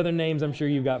kinds of other names I'm sure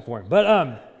you've got for him.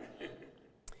 But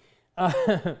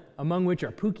among which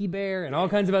are Pookie Bear and all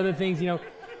kinds of other things,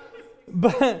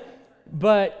 But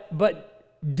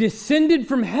descended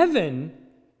from heaven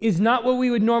is not what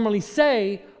we would normally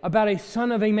say about a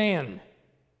son of a man.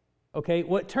 Okay,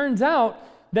 well, it turns out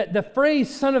that the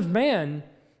phrase Son of Man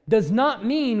does not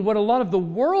mean what a lot of the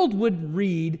world would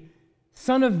read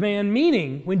Son of Man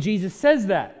meaning when Jesus says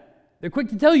that. They're quick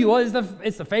to tell you,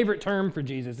 it's the favorite term for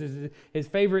Jesus. It's his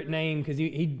favorite name because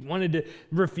he wanted to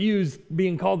refuse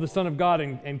being called the Son of God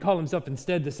and call himself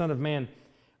instead the Son of Man.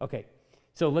 Okay,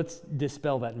 so let's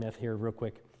dispel that myth here real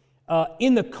quick.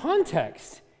 In the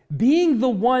context, being the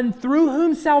one through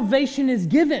whom salvation is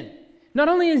given. Not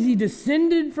only is he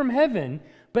descended from heaven,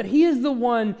 but he is the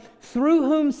one through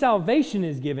whom salvation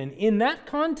is given. In that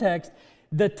context,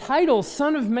 the title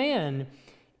Son of Man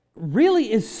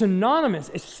really is synonymous,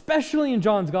 especially in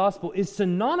John's Gospel, is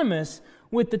synonymous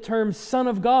with the term Son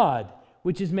of God,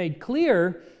 which is made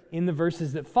clear in the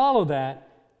verses that follow that,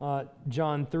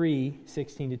 John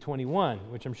 3:16-21,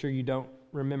 which I'm sure you don't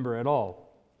remember at all.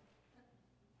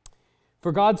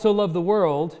 For God so loved the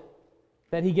world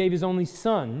that he gave his only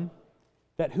Son,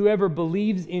 that whoever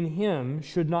believes in him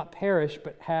should not perish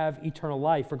but have eternal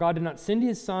life. For God did not send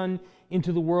his Son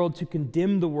into the world to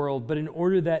condemn the world, but in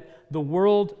order that the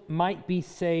world might be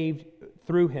saved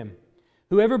through him.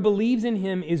 Whoever believes in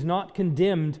him is not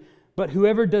condemned, but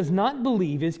whoever does not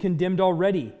believe is condemned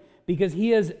already, because he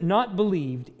has not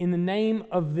believed in the name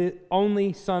of the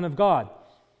only Son of God.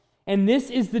 And this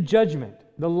is the judgment.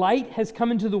 The light has come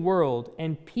into the world,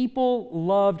 and people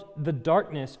loved the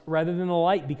darkness rather than the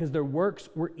light because their works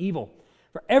were evil.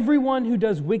 For everyone who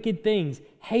does wicked things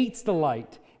hates the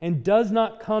light and does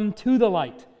not come to the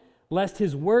light, lest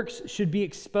his works should be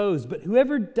exposed. But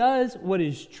whoever does what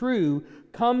is true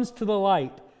comes to the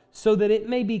light, so that it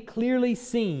may be clearly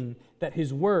seen that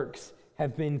his works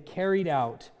have been carried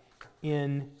out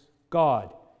in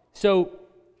God. So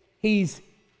he's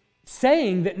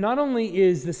saying that not only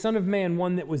is the Son of Man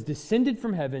one that was descended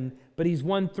from heaven, but he's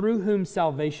one through whom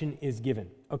salvation is given.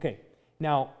 Okay,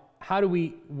 now how do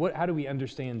we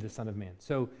understand the Son of Man?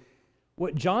 So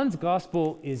what John's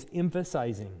Gospel is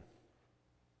emphasizing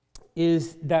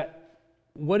is that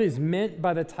what is meant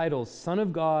by the titles Son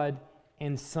of God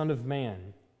and Son of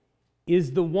Man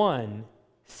is the one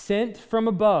sent from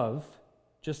above,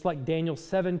 just like Daniel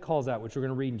 7 calls out, which we're going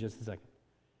to read in just a second,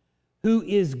 who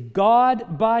is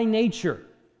God by nature.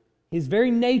 His very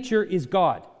nature is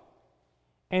God.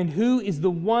 And who is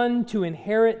the one to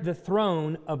inherit the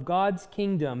throne of God's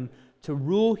kingdom to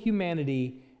rule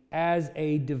humanity as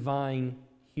a divine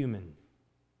human.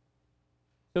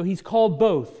 So he's called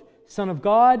both Son of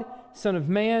God, Son of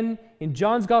Man. In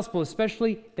John's Gospel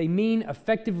especially, they mean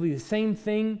effectively the same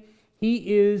thing.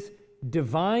 He is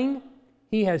divine.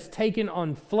 He has taken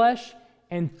on flesh,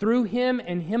 and through him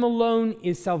and him alone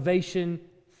is salvation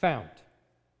found.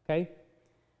 Okay?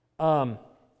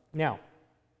 Now,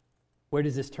 where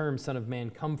does this term Son of Man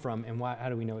come from, and how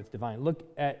do we know it's divine? Look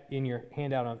at in your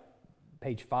handout on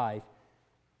page 5,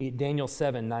 Daniel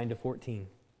 7, 9-14.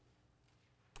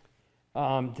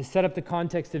 To set up the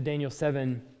context of Daniel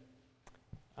 7,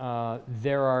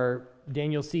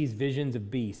 Daniel sees visions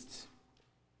of beasts.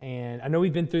 And I know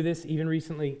we've been through this even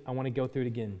recently. I want to go through it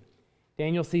again.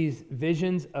 Daniel sees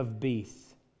visions of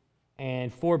beasts,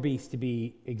 and 4 beasts to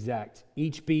be exact.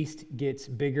 Each beast gets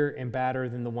bigger and badder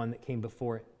than the one that came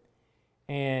before it.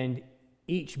 And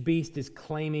each beast is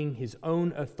claiming his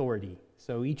own authority.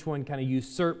 So each one kind of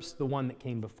usurps the one that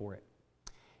came before it.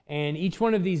 And each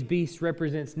one of these beasts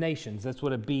represents nations. That's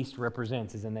what a beast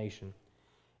represents, is a nation.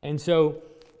 And so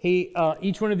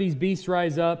each one of these beasts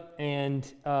rise up, and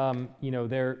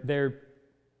they're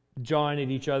jawing at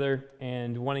each other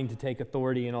and wanting to take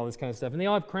authority and all this kind of stuff. And they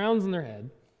all have crowns on their head,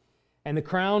 and the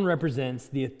crown represents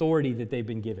the authority that they've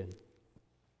been given.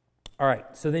 All right,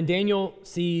 so then Daniel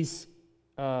sees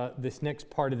this next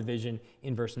part of the vision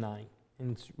in verse 9,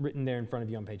 and it's written there in front of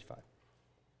you on page 5.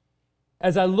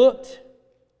 As I looked,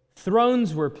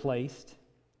 thrones were placed,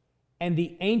 and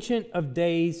the Ancient of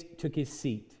Days took his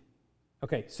seat.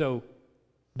 Okay, so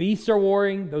beasts are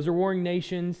warring. Those are warring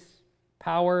nations.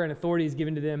 Power and authority is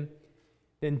given to them.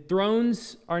 Then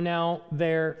thrones are now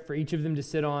there for each of them to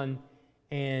sit on,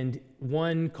 and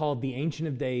one called the Ancient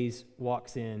of Days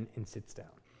walks in and sits down.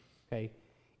 Okay,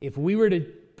 if we were to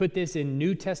put this in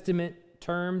New Testament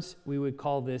terms, we would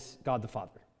call this God the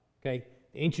Father. Okay,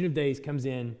 the Ancient of Days comes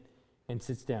in and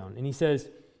sits down, and he says,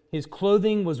 his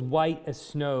clothing was white as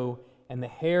snow, and the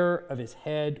hair of his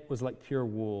head was like pure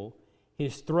wool.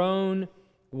 His throne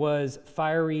was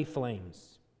fiery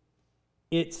flames.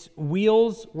 Its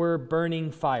wheels were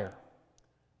burning fire.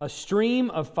 A stream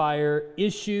of fire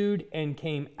issued and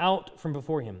came out from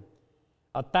before him.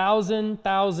 1,000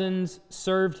 thousands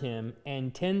served him,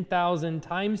 and 10,000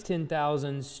 times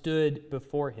 10,000 stood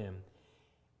before him.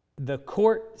 The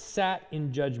court sat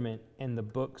in judgment, and the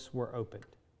books were opened.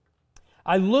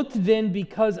 I looked then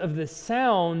because of the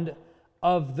sound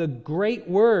of the great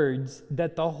words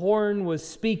that the horn was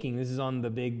speaking. This is on the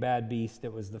big bad beast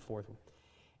that was the fourth one.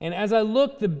 And as I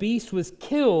looked, the beast was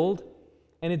killed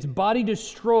and its body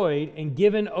destroyed and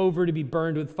given over to be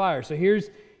burned with fire. So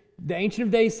here's the Ancient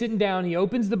of Days sitting down. He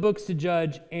opens the books to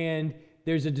judge, and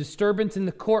there's a disturbance in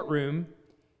the courtroom.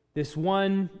 This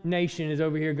one nation is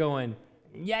over here going,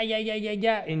 yeah,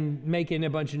 and making a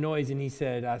bunch of noise. And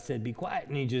I said, be quiet.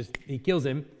 And he kills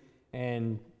him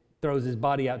and throws his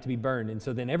body out to be burned. And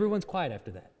so then everyone's quiet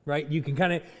after that, right? You can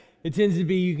it tends to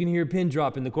be, you can hear a pin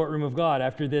drop in the courtroom of God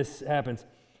after this happens.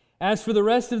 As for the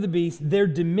rest of the beasts, their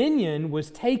dominion was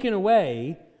taken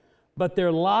away, but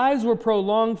their lives were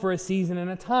prolonged for a season and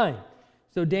a time.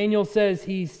 So Daniel says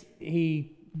the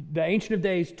Ancient of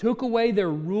Days took away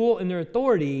their rule and their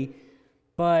authority,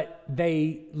 but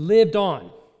they lived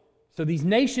on. So these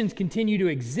nations continue to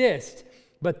exist,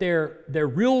 but their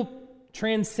real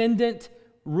transcendent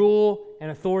rule and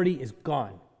authority is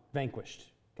gone, vanquished,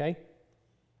 okay?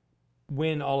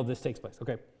 When all of this takes place,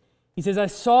 okay? He says, I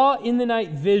saw in the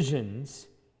night visions,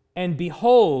 and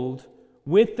behold,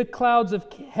 with the clouds of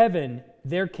heaven,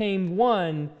 there came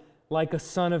one like a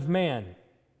son of man.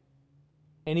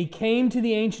 And he came to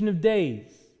the Ancient of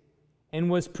Days and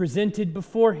was presented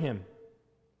before him.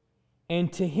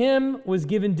 And to him was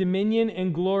given dominion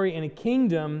and glory and a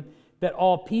kingdom that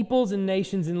all peoples and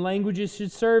nations and languages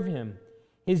should serve him.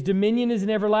 His dominion is an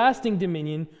everlasting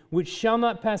dominion which shall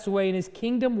not pass away, and his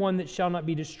kingdom one that shall not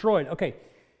be destroyed. Okay,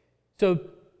 so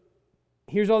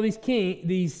here's all these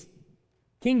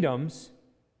kingdoms.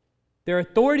 Their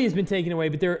authority has been taken away,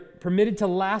 but they're permitted to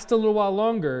last a little while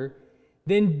longer.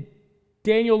 Then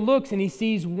Daniel looks and he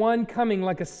sees one coming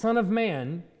like a son of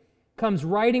man, comes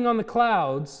riding on the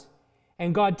clouds,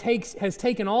 and God has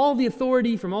taken all the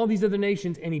authority from all these other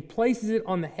nations and he places it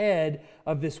on the head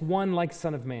of this one like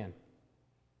son of man.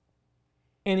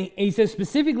 And he says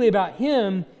specifically about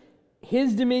him,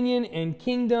 his dominion and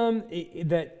kingdom,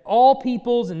 that all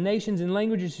peoples and nations and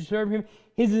languages should serve him.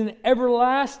 His is an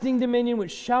everlasting dominion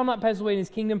which shall not pass away, in his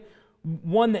kingdom,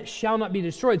 one that shall not be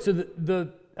destroyed. So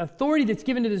the authority that's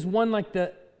given to this one like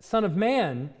the Son of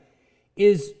Man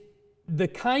is the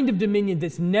kind of dominion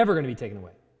that's never going to be taken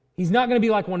away. He's not going to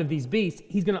be like one of these beasts.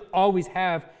 He's going to always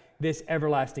have this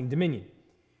everlasting dominion.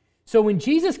 So when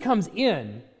Jesus comes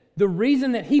in, the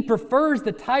reason that he prefers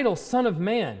the title Son of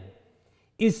Man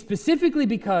is specifically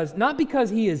not because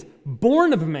he is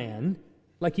born of a man,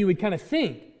 like you would kind of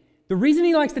think. The reason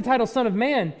he likes the title Son of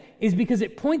Man is because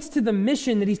it points to the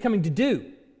mission that he's coming to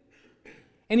do.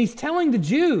 And he's telling the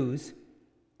Jews,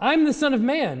 I'm the Son of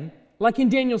Man, like in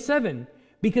Daniel 7,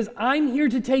 because I'm here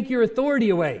to take your authority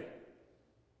away.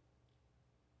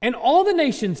 And all the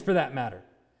nations, for that matter.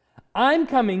 I'm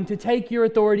coming to take your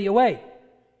authority away.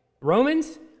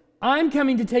 Romans, I'm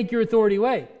coming to take your authority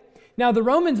away. Now, the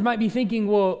Romans might be thinking,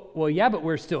 well, yeah, but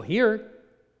we're still here.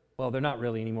 Well, they're not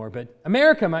really anymore, but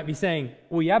America might be saying,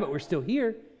 well, yeah, but we're still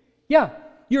here. Yeah,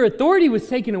 your authority was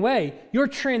taken away. Your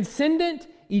transcendent,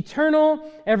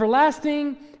 eternal,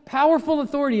 everlasting, powerful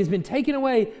authority has been taken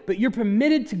away, but you're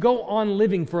permitted to go on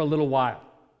living for a little while.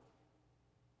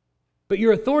 But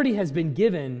your authority has been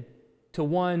given to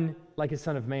one like a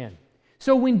Son of Man.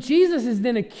 So when Jesus is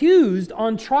then accused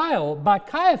on trial by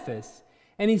Caiaphas,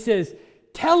 and he says,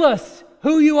 tell us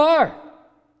who you are.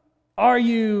 Are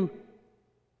you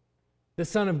the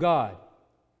Son of God?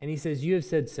 And he says, you have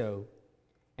said so.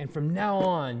 And from now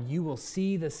on, you will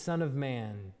see the Son of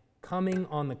Man coming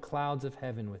on the clouds of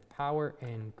heaven with power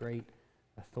and great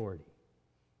authority.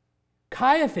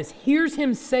 Caiaphas hears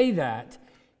him say that,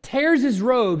 tears his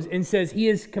robes, and says he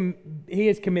has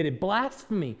committed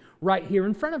blasphemy right here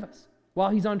in front of us while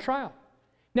he's on trial.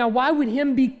 Now, why would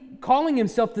him be calling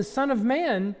himself the Son of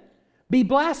Man be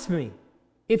blasphemy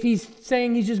if he's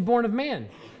saying he's just born of man?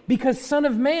 Because Son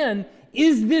of Man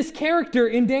is this character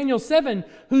in Daniel 7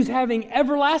 who's having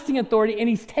everlasting authority, and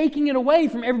he's taking it away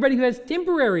from everybody who has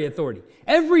temporary authority.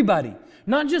 Everybody.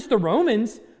 Not just the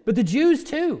Romans, but the Jews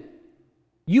too.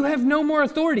 You have no more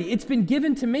authority. It's been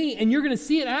given to me, and you're going to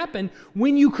see it happen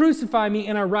when you crucify me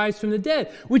and I rise from the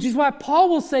dead. Which is why Paul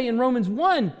will say in Romans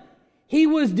 1, he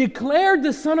was declared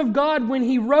the Son of God when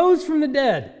he rose from the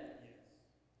dead.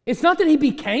 It's not that he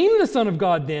became the Son of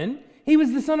God then. He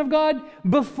was the Son of God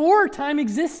before time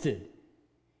existed.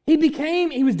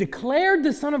 He was declared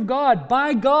the Son of God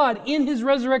by God in his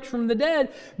resurrection from the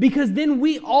dead, because then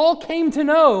we all came to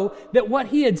know that what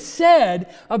he had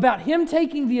said about him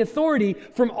taking the authority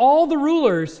from all the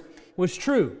rulers was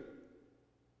true.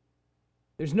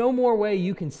 There's no more way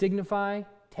you can signify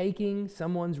taking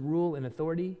someone's rule and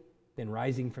authority than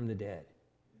rising from the dead.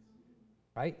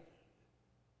 Right?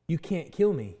 You can't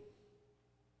kill me.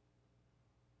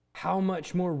 How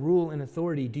much more rule and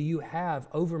authority do you have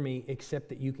over me except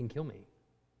that you can kill me?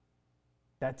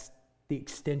 That's the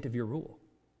extent of your rule.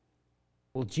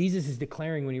 Well, Jesus is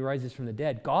declaring when he rises from the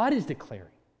dead, God is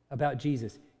declaring about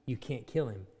Jesus, you can't kill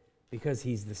him because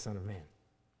he's the Son of Man,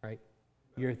 right?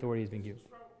 Your authority has been given.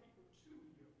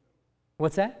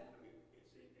 What's that?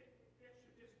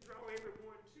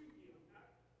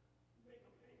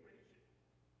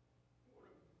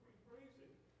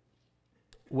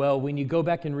 Well, when you go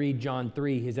back and read John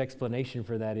 3, his explanation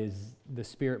for that is the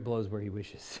Spirit blows where he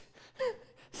wishes.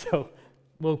 So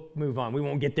we'll move on. We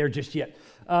won't get there just yet.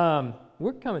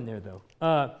 We're coming there, though.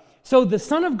 So the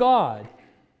Son of God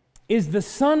is the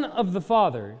Son of the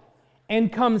Father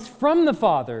and comes from the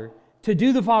Father to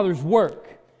do the Father's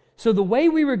work. So the way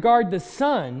we regard the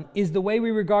Son is the way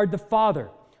we regard the Father.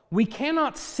 We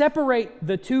cannot separate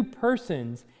the two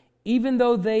persons even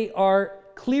though they are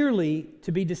clearly to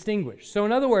be distinguished. So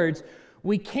in other words,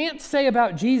 we can't say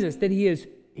about Jesus that he is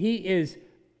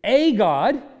a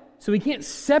God, so we can't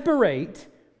separate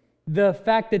the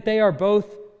fact that they are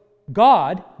both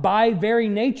God. By very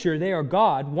nature, they are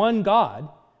God, one God,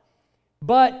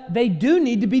 but they do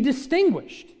need to be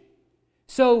distinguished.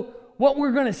 So what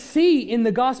we're going to see in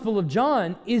the Gospel of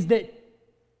John is that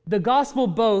the Gospel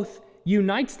both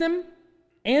unites them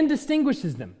and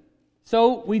distinguishes them.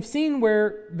 So we've seen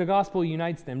where the gospel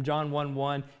unites them. John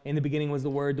 1:1, in the beginning was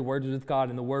the Word was with God,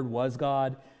 and the Word was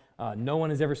God. No one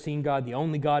has ever seen God. The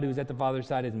only God who is at the Father's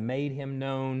side has made him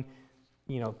known.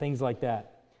 Things like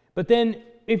that. But then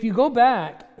if you go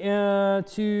back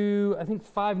to, I think,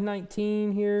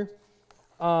 5:19 here.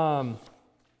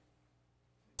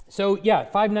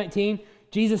 5:19,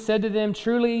 Jesus said to them,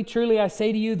 truly, truly, I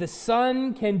say to you, the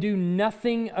Son can do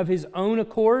nothing of his own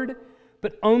accord,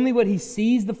 but only what he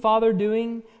sees the Father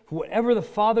doing. For whatever the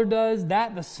Father does,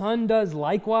 that the Son does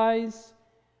likewise.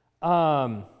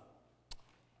 Let's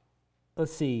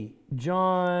see.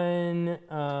 John,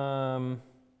 let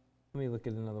me look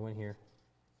at another one here.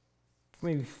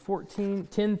 Maybe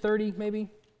 10:30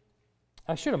 maybe?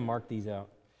 I should have marked these out.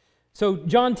 So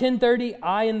John 10:30,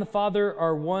 I and the Father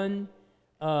are one.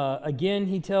 Again,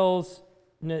 he tells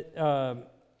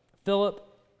Philip,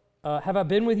 have I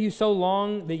been with you so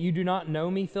long that you do not know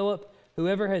me, Philip?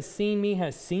 Whoever has seen me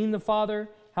has seen the Father.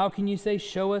 How can you say,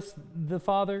 show us the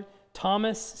Father?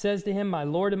 Thomas says to him, my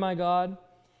Lord and my God.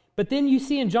 But then you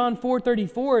see in John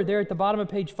 4:34, there at the bottom of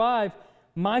page 5,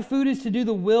 my food is to do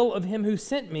the will of him who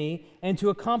sent me and to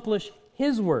accomplish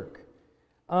his work.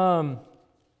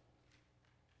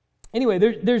 Anyway,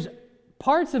 there's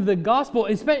parts of the gospel,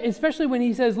 especially when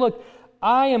he says, look,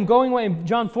 I am going away. In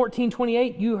John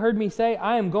 14:28, you heard me say,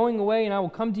 I am going away and I will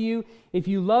come to you. If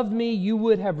you loved me, you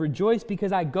would have rejoiced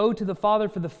because I go to the Father,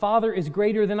 for the Father is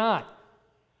greater than I.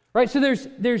 Right? So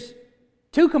there's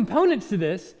two components to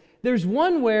this. There's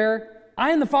one where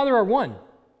I and the Father are one.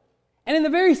 And in the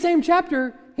very same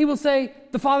chapter, he will say,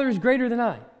 the Father is greater than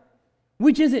I.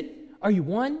 Which is it? Are you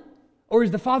one? Or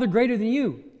is the Father greater than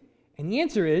you? And the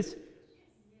answer is,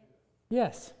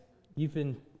 yes. You've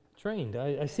been trained,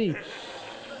 I see.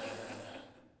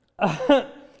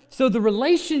 So the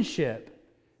relationship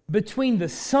between the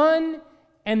Son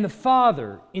and the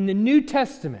Father in the New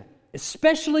Testament,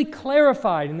 especially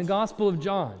clarified in the Gospel of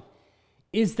John,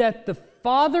 is that the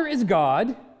Father is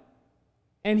God,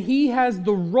 and he has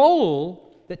the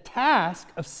role, the task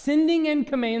of sending and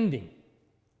commanding.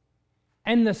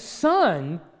 And the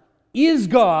Son is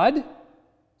God,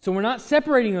 so we're not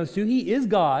separating those two. He is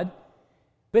God,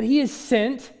 but he is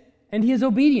sent and he is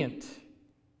obedient.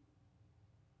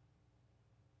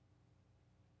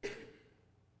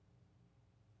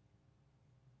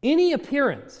 Any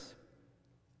appearance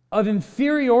of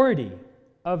inferiority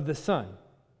of the Son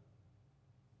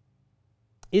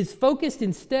is focused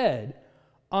instead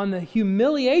on the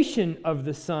humiliation of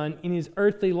the Son in his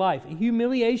earthly life, a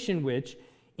humiliation which,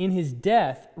 in his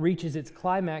death, reaches its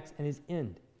climax and his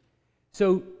end.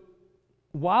 So,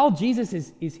 while Jesus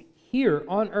is here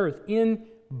on earth in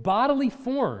bodily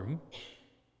form,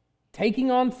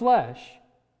 taking on flesh,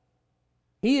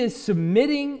 he is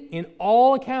submitting in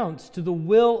all accounts to the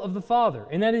will of the Father.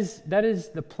 And that is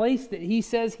the place that he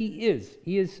says he is.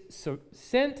 He is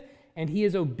sent and he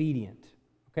is obedient.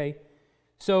 Okay?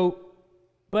 So,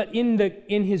 but in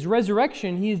his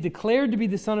resurrection, he is declared to be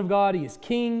the Son of God. He is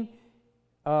king.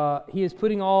 He is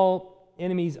putting all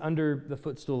enemies under the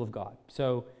footstool of God.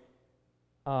 So,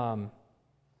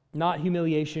 not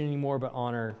humiliation anymore, but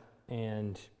honor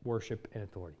and worship and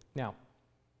authority. Now,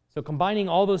 so combining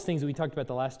all those things that we talked about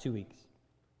the last 2 weeks,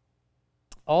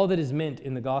 all that is meant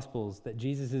in the Gospels that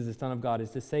Jesus is the Son of God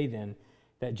is to say then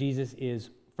that Jesus is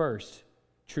first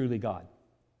truly God.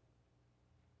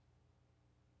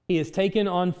 He has taken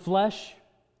on flesh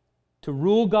to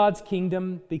rule God's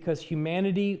kingdom because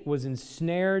humanity was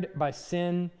ensnared by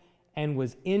sin and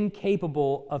was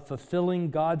incapable of fulfilling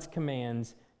God's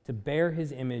commands to bear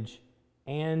his image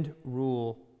and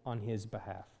rule on his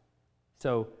behalf.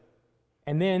 So,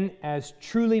 and then, as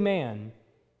truly man,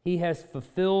 he has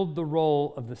fulfilled the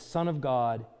role of the Son of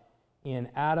God in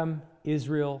Adam,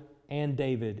 Israel, and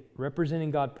David,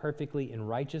 representing God perfectly in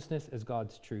righteousness as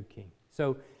God's true king.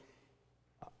 So,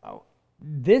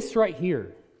 this right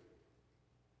here,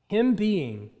 him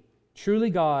being truly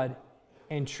God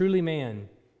and truly man,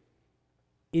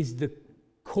 is the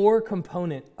core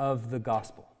component of the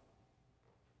gospel.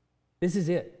 This is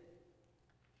it.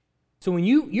 So when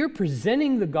you're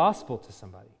presenting the gospel to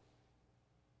somebody,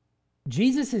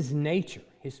 Jesus' nature,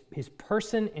 his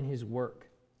person and his work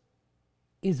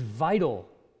is vital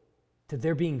to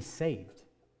their being saved.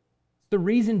 It's the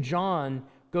reason John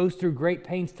goes through great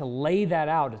pains to lay that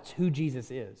out. It's who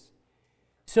Jesus is.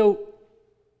 So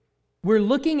we're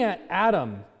looking at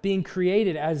Adam being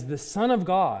created as the Son of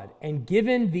God and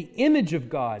given the image of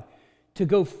God to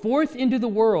go forth into the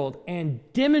world and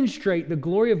demonstrate the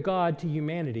glory of God to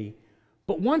humanity.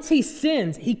 But once he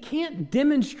sins, he can't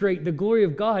demonstrate the glory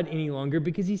of God any longer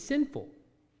because he's sinful.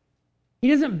 He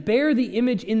doesn't bear the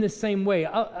image in the same way.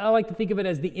 I like to think of it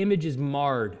as the image is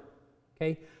marred.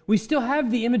 Okay? We still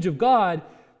have the image of God,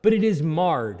 but it is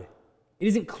marred. It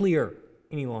isn't clear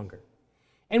any longer.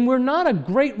 And we're not a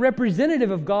great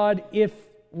representative of God if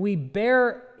we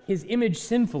bear his image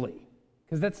sinfully,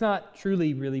 because that's not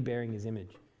truly really bearing his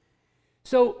image.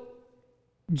 So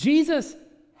Jesus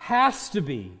has to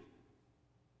be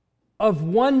of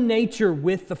one nature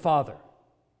with the Father.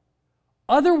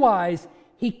 Otherwise,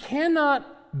 he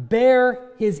cannot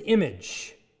bear his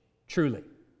image truly.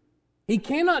 He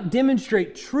cannot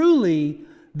demonstrate truly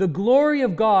the glory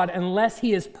of God unless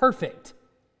he is perfect.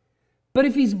 But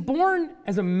if he's born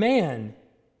as a man,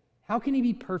 how can he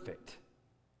be perfect?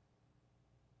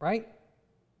 Right?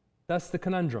 That's the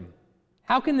conundrum.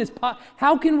 How can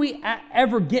we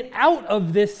ever get out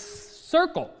of this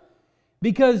circle?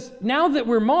 Because now that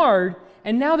we're marred,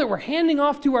 and now that we're handing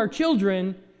off to our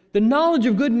children the knowledge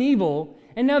of good and evil,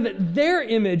 and now that their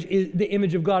image, the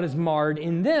image of God, is marred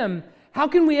in them, how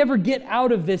can we ever get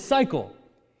out of this cycle?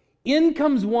 In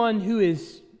comes one who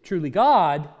is truly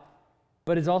God,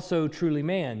 but is also truly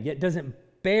man, yet doesn't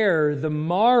bear the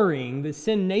marring, the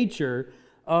sin nature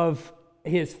of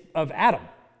Adam,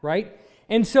 right?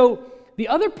 And so the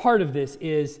other part of this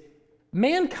is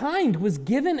mankind was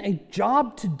given a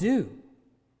job to do.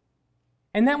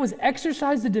 And that was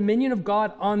exercise the dominion of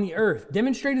God on the earth,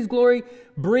 demonstrate his glory,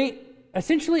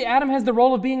 essentially Adam has the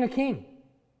role of being a king,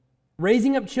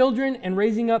 raising up children and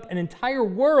raising up an entire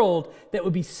world that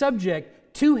would be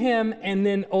subject to him and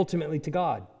then ultimately to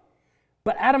God.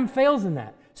 But Adam fails in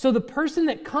that. So the person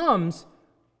that comes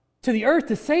to the earth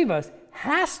to save us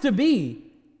has to be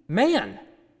man.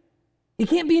 He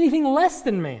can't be anything less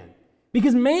than man,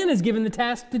 because man is given the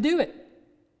task to do it.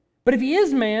 But if he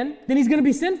is man, then he's going to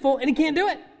be sinful and he can't do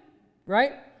it,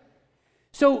 right?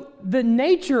 So the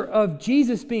nature of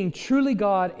Jesus being truly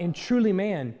God and truly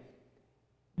man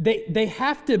they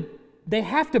have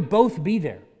to both be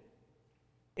there.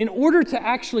 In order to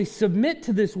actually submit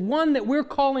to this one that we're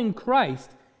calling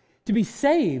Christ, to be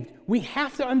saved, we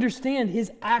have to understand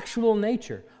his actual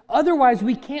nature. Otherwise,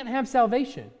 we can't have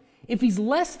salvation. If he's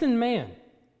less than man,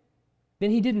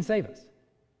 then he didn't save us.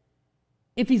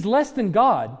 If he's less than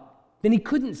God, then he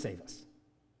couldn't save us.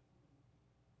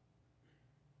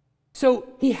 So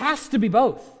he has to be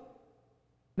both,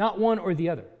 not one or the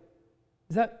other.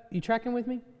 You tracking with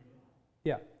me?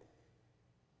 Yeah.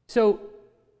 So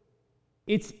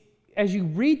it's, as you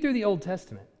read through the Old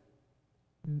Testament,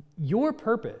 your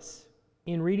purpose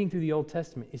in reading through the Old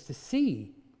Testament is to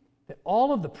see that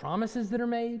all of the promises that are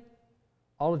made,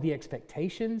 all of the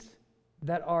expectations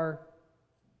that are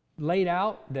laid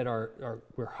out, that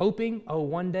we're hoping,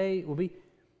 one day will be,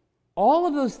 all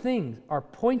of those things are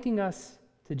pointing us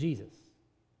to Jesus.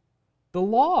 The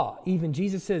law, even,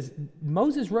 Jesus says,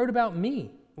 Moses wrote about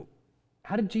me.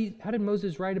 How did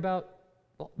Moses write about?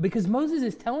 Because Moses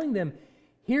is telling them,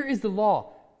 here is the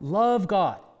law. Love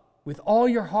God with all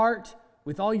your heart,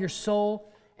 with all your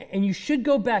soul. And you should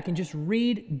go back and just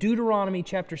read Deuteronomy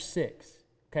chapter 6.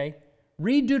 Okay?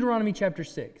 Read Deuteronomy chapter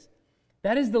 6.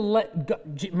 That is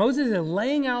Moses is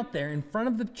laying out there in front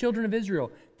of the children of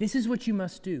Israel, this is what you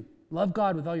must do. Love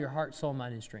God with all your heart, soul,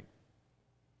 mind, and strength.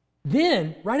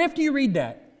 Then, right after you read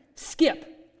that, skip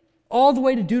all the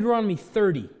way to Deuteronomy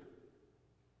 30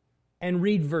 and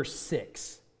read verse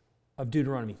 6 of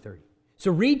Deuteronomy 30.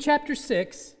 So read chapter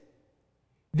 6,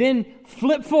 then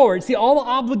flip forward, see all the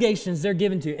obligations they're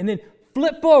given to, and then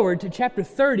flip forward to chapter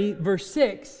 30, verse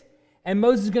 6, and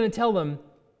Moses is going to tell them,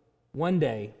 one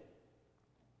day,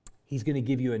 he's going to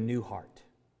give you a new heart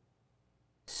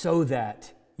so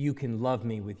that you can love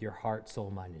me with your heart,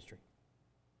 soul, mind, and strength.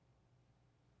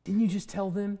 Didn't you just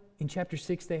tell them in chapter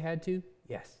 6 they had to?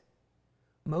 Yes.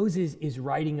 Moses is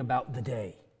writing about the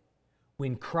day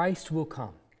when Christ will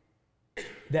come,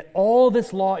 that all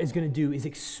this law is going to do is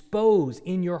expose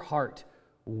in your heart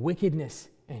wickedness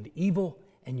and evil,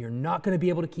 and you're not going to be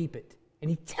able to keep it.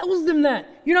 And he tells them that.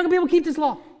 You're not going to be able to keep this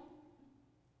law.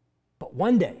 But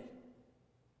one day,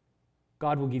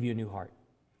 God will give you a new heart.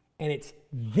 And it's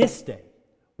this day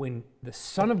when the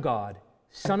Son of God,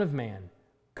 Son of Man,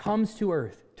 comes to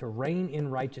earth to reign in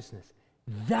righteousness.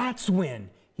 That's when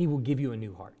he will give you a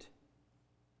new heart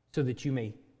so that you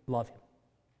may love him.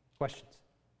 Questions?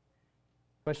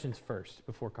 Questions first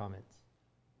before comments.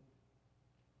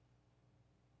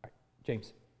 All right,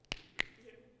 James.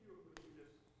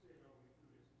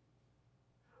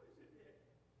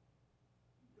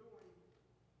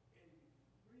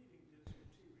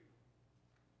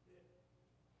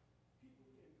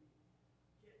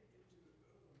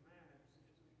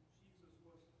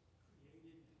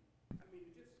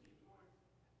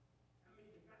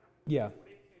 Yeah.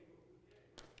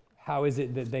 How is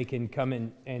it that they can come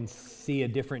in and see a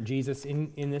different Jesus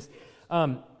in this?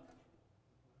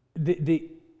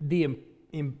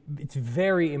 It's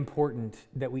very important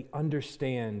that we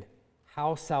understand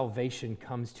how salvation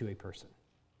comes to a person.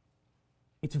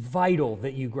 It's vital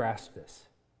that you grasp this.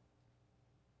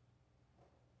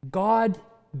 God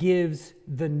gives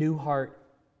the new heart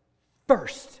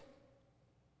first,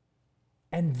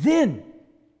 and then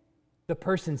the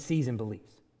person sees and believes.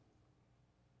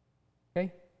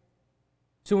 Okay?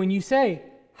 So when you say,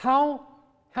 how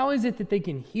is it that they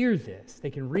can hear this, they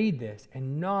can read this,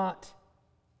 and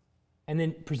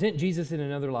then present Jesus in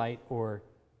another light, or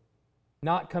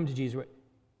not come to Jesus?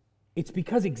 It's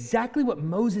because exactly what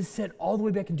Moses said all the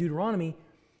way back in Deuteronomy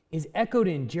is echoed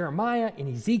in Jeremiah,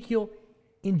 in Ezekiel,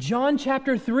 in John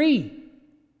chapter 3.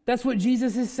 That's what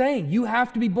Jesus is saying. You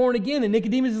have to be born again. And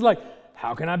Nicodemus is like,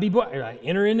 how can I be born? I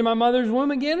enter into my mother's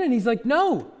womb again? And he's like,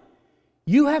 no.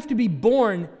 You have to be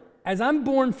born as I'm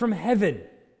born from heaven.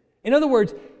 In other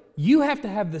words, you have to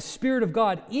have the Spirit of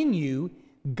God in you.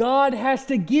 God has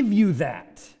to give you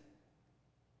that.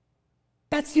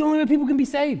 That's the only way people can be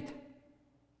saved,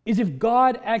 is if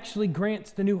God actually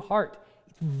grants the new heart.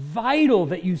 It's vital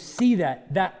that you see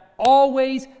that. That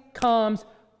always comes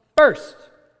first.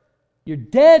 You're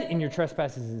dead in your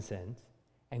trespasses and sins,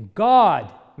 and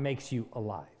God makes you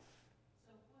alive.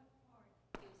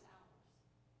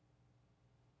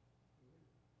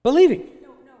 Believing.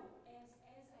 No, as I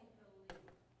believe.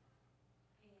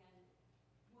 And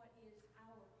what is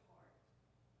our part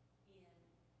in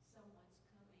someone's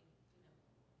coming to know?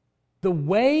 The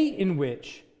way in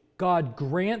which God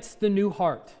grants the new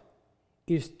heart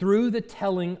is through the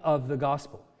telling of the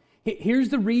gospel. Here's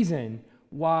the reason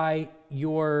why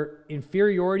your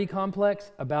inferiority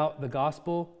complex about the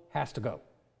gospel has to go.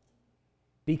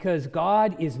 Because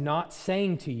God is not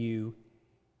saying to you,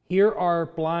 here are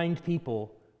blind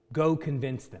people Go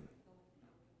convince them.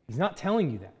 He's not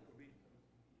telling you that.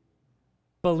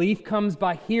 Belief comes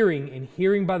by hearing, and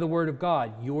hearing by the word of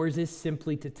God. Yours is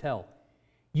simply to tell.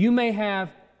 You may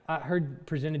have, I heard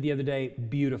presented the other day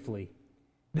beautifully,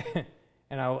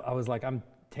 and I was like, I'm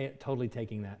totally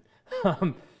taking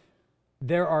that.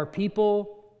 There are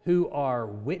people who are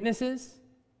witnesses,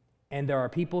 and there are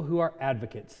people who are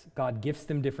advocates. God gifts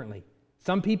them differently.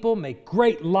 Some people make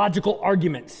great logical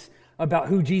arguments about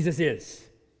who Jesus is.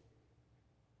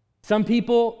 Some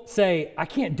people say, I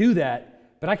can't do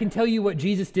that, but I can tell you what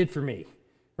Jesus did for me,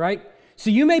 right? So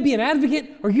you may be an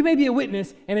advocate or you may be a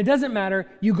witness, and it doesn't matter.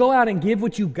 You go out and give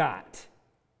what you got.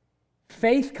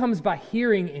 Faith comes by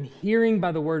hearing, and hearing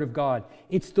by the word of God.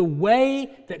 It's the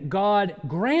way that God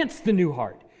grants the new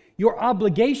heart. Your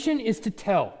obligation is to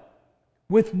tell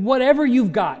with whatever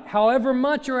you've got, however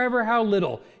much or ever how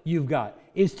little you've got,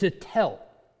 is to tell.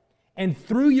 And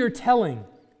through your telling,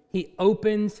 he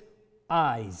opens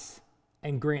eyes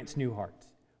and grants new hearts.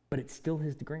 But it's still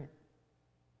his to grant.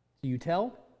 So you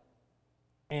tell,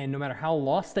 and no matter how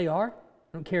lost they are,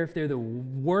 I don't care if they're the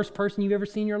worst person you've ever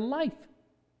seen in your life,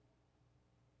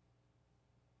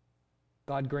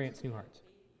 God grants new hearts.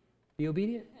 Be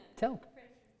obedient. Tell.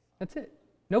 That's it.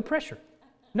 No pressure.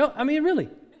 No, I mean, really.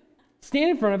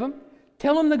 Stand in front of them.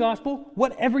 Tell them the gospel,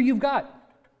 whatever you've got.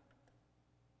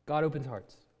 God opens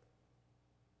hearts.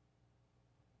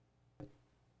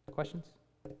 Questions?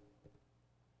 All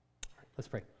right, let's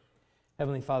pray.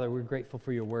 Heavenly Father, we're grateful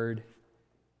for your word.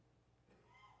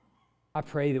 I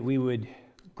pray that we would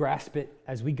grasp it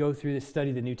as we go through this study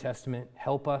of the New Testament.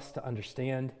 Help us to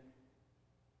understand.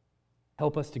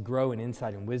 Help us to grow in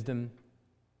insight and wisdom.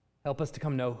 Help us to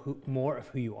come know more of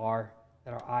who you are,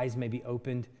 that our eyes may be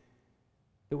opened,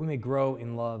 that we may grow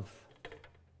in love,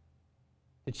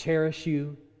 to cherish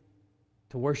you,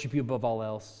 to worship you above all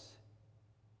else,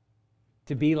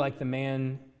 to be like the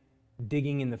man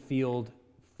digging in the field,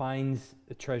 finds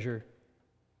the treasure,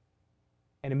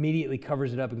 and immediately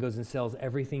covers it up and goes and sells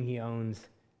everything he owns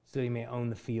so that he may own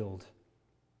the field.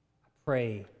 I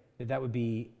pray that that would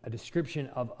be a description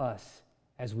of us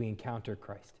as we encounter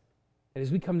Christ. And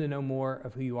as we come to know more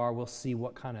of who you are, we'll see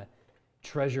what kind of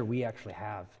treasure we actually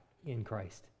have in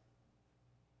Christ.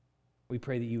 We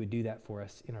pray that you would do that for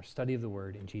us in our study of the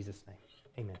word. In Jesus' name,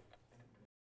 amen.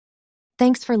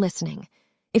 Thanks for listening.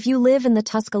 If you live in the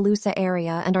Tuscaloosa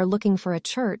area and are looking for a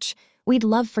church, we'd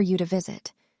love for you to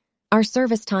visit. Our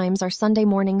service times are Sunday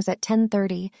mornings at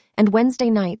 10:30 and Wednesday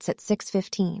nights at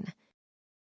 6:15.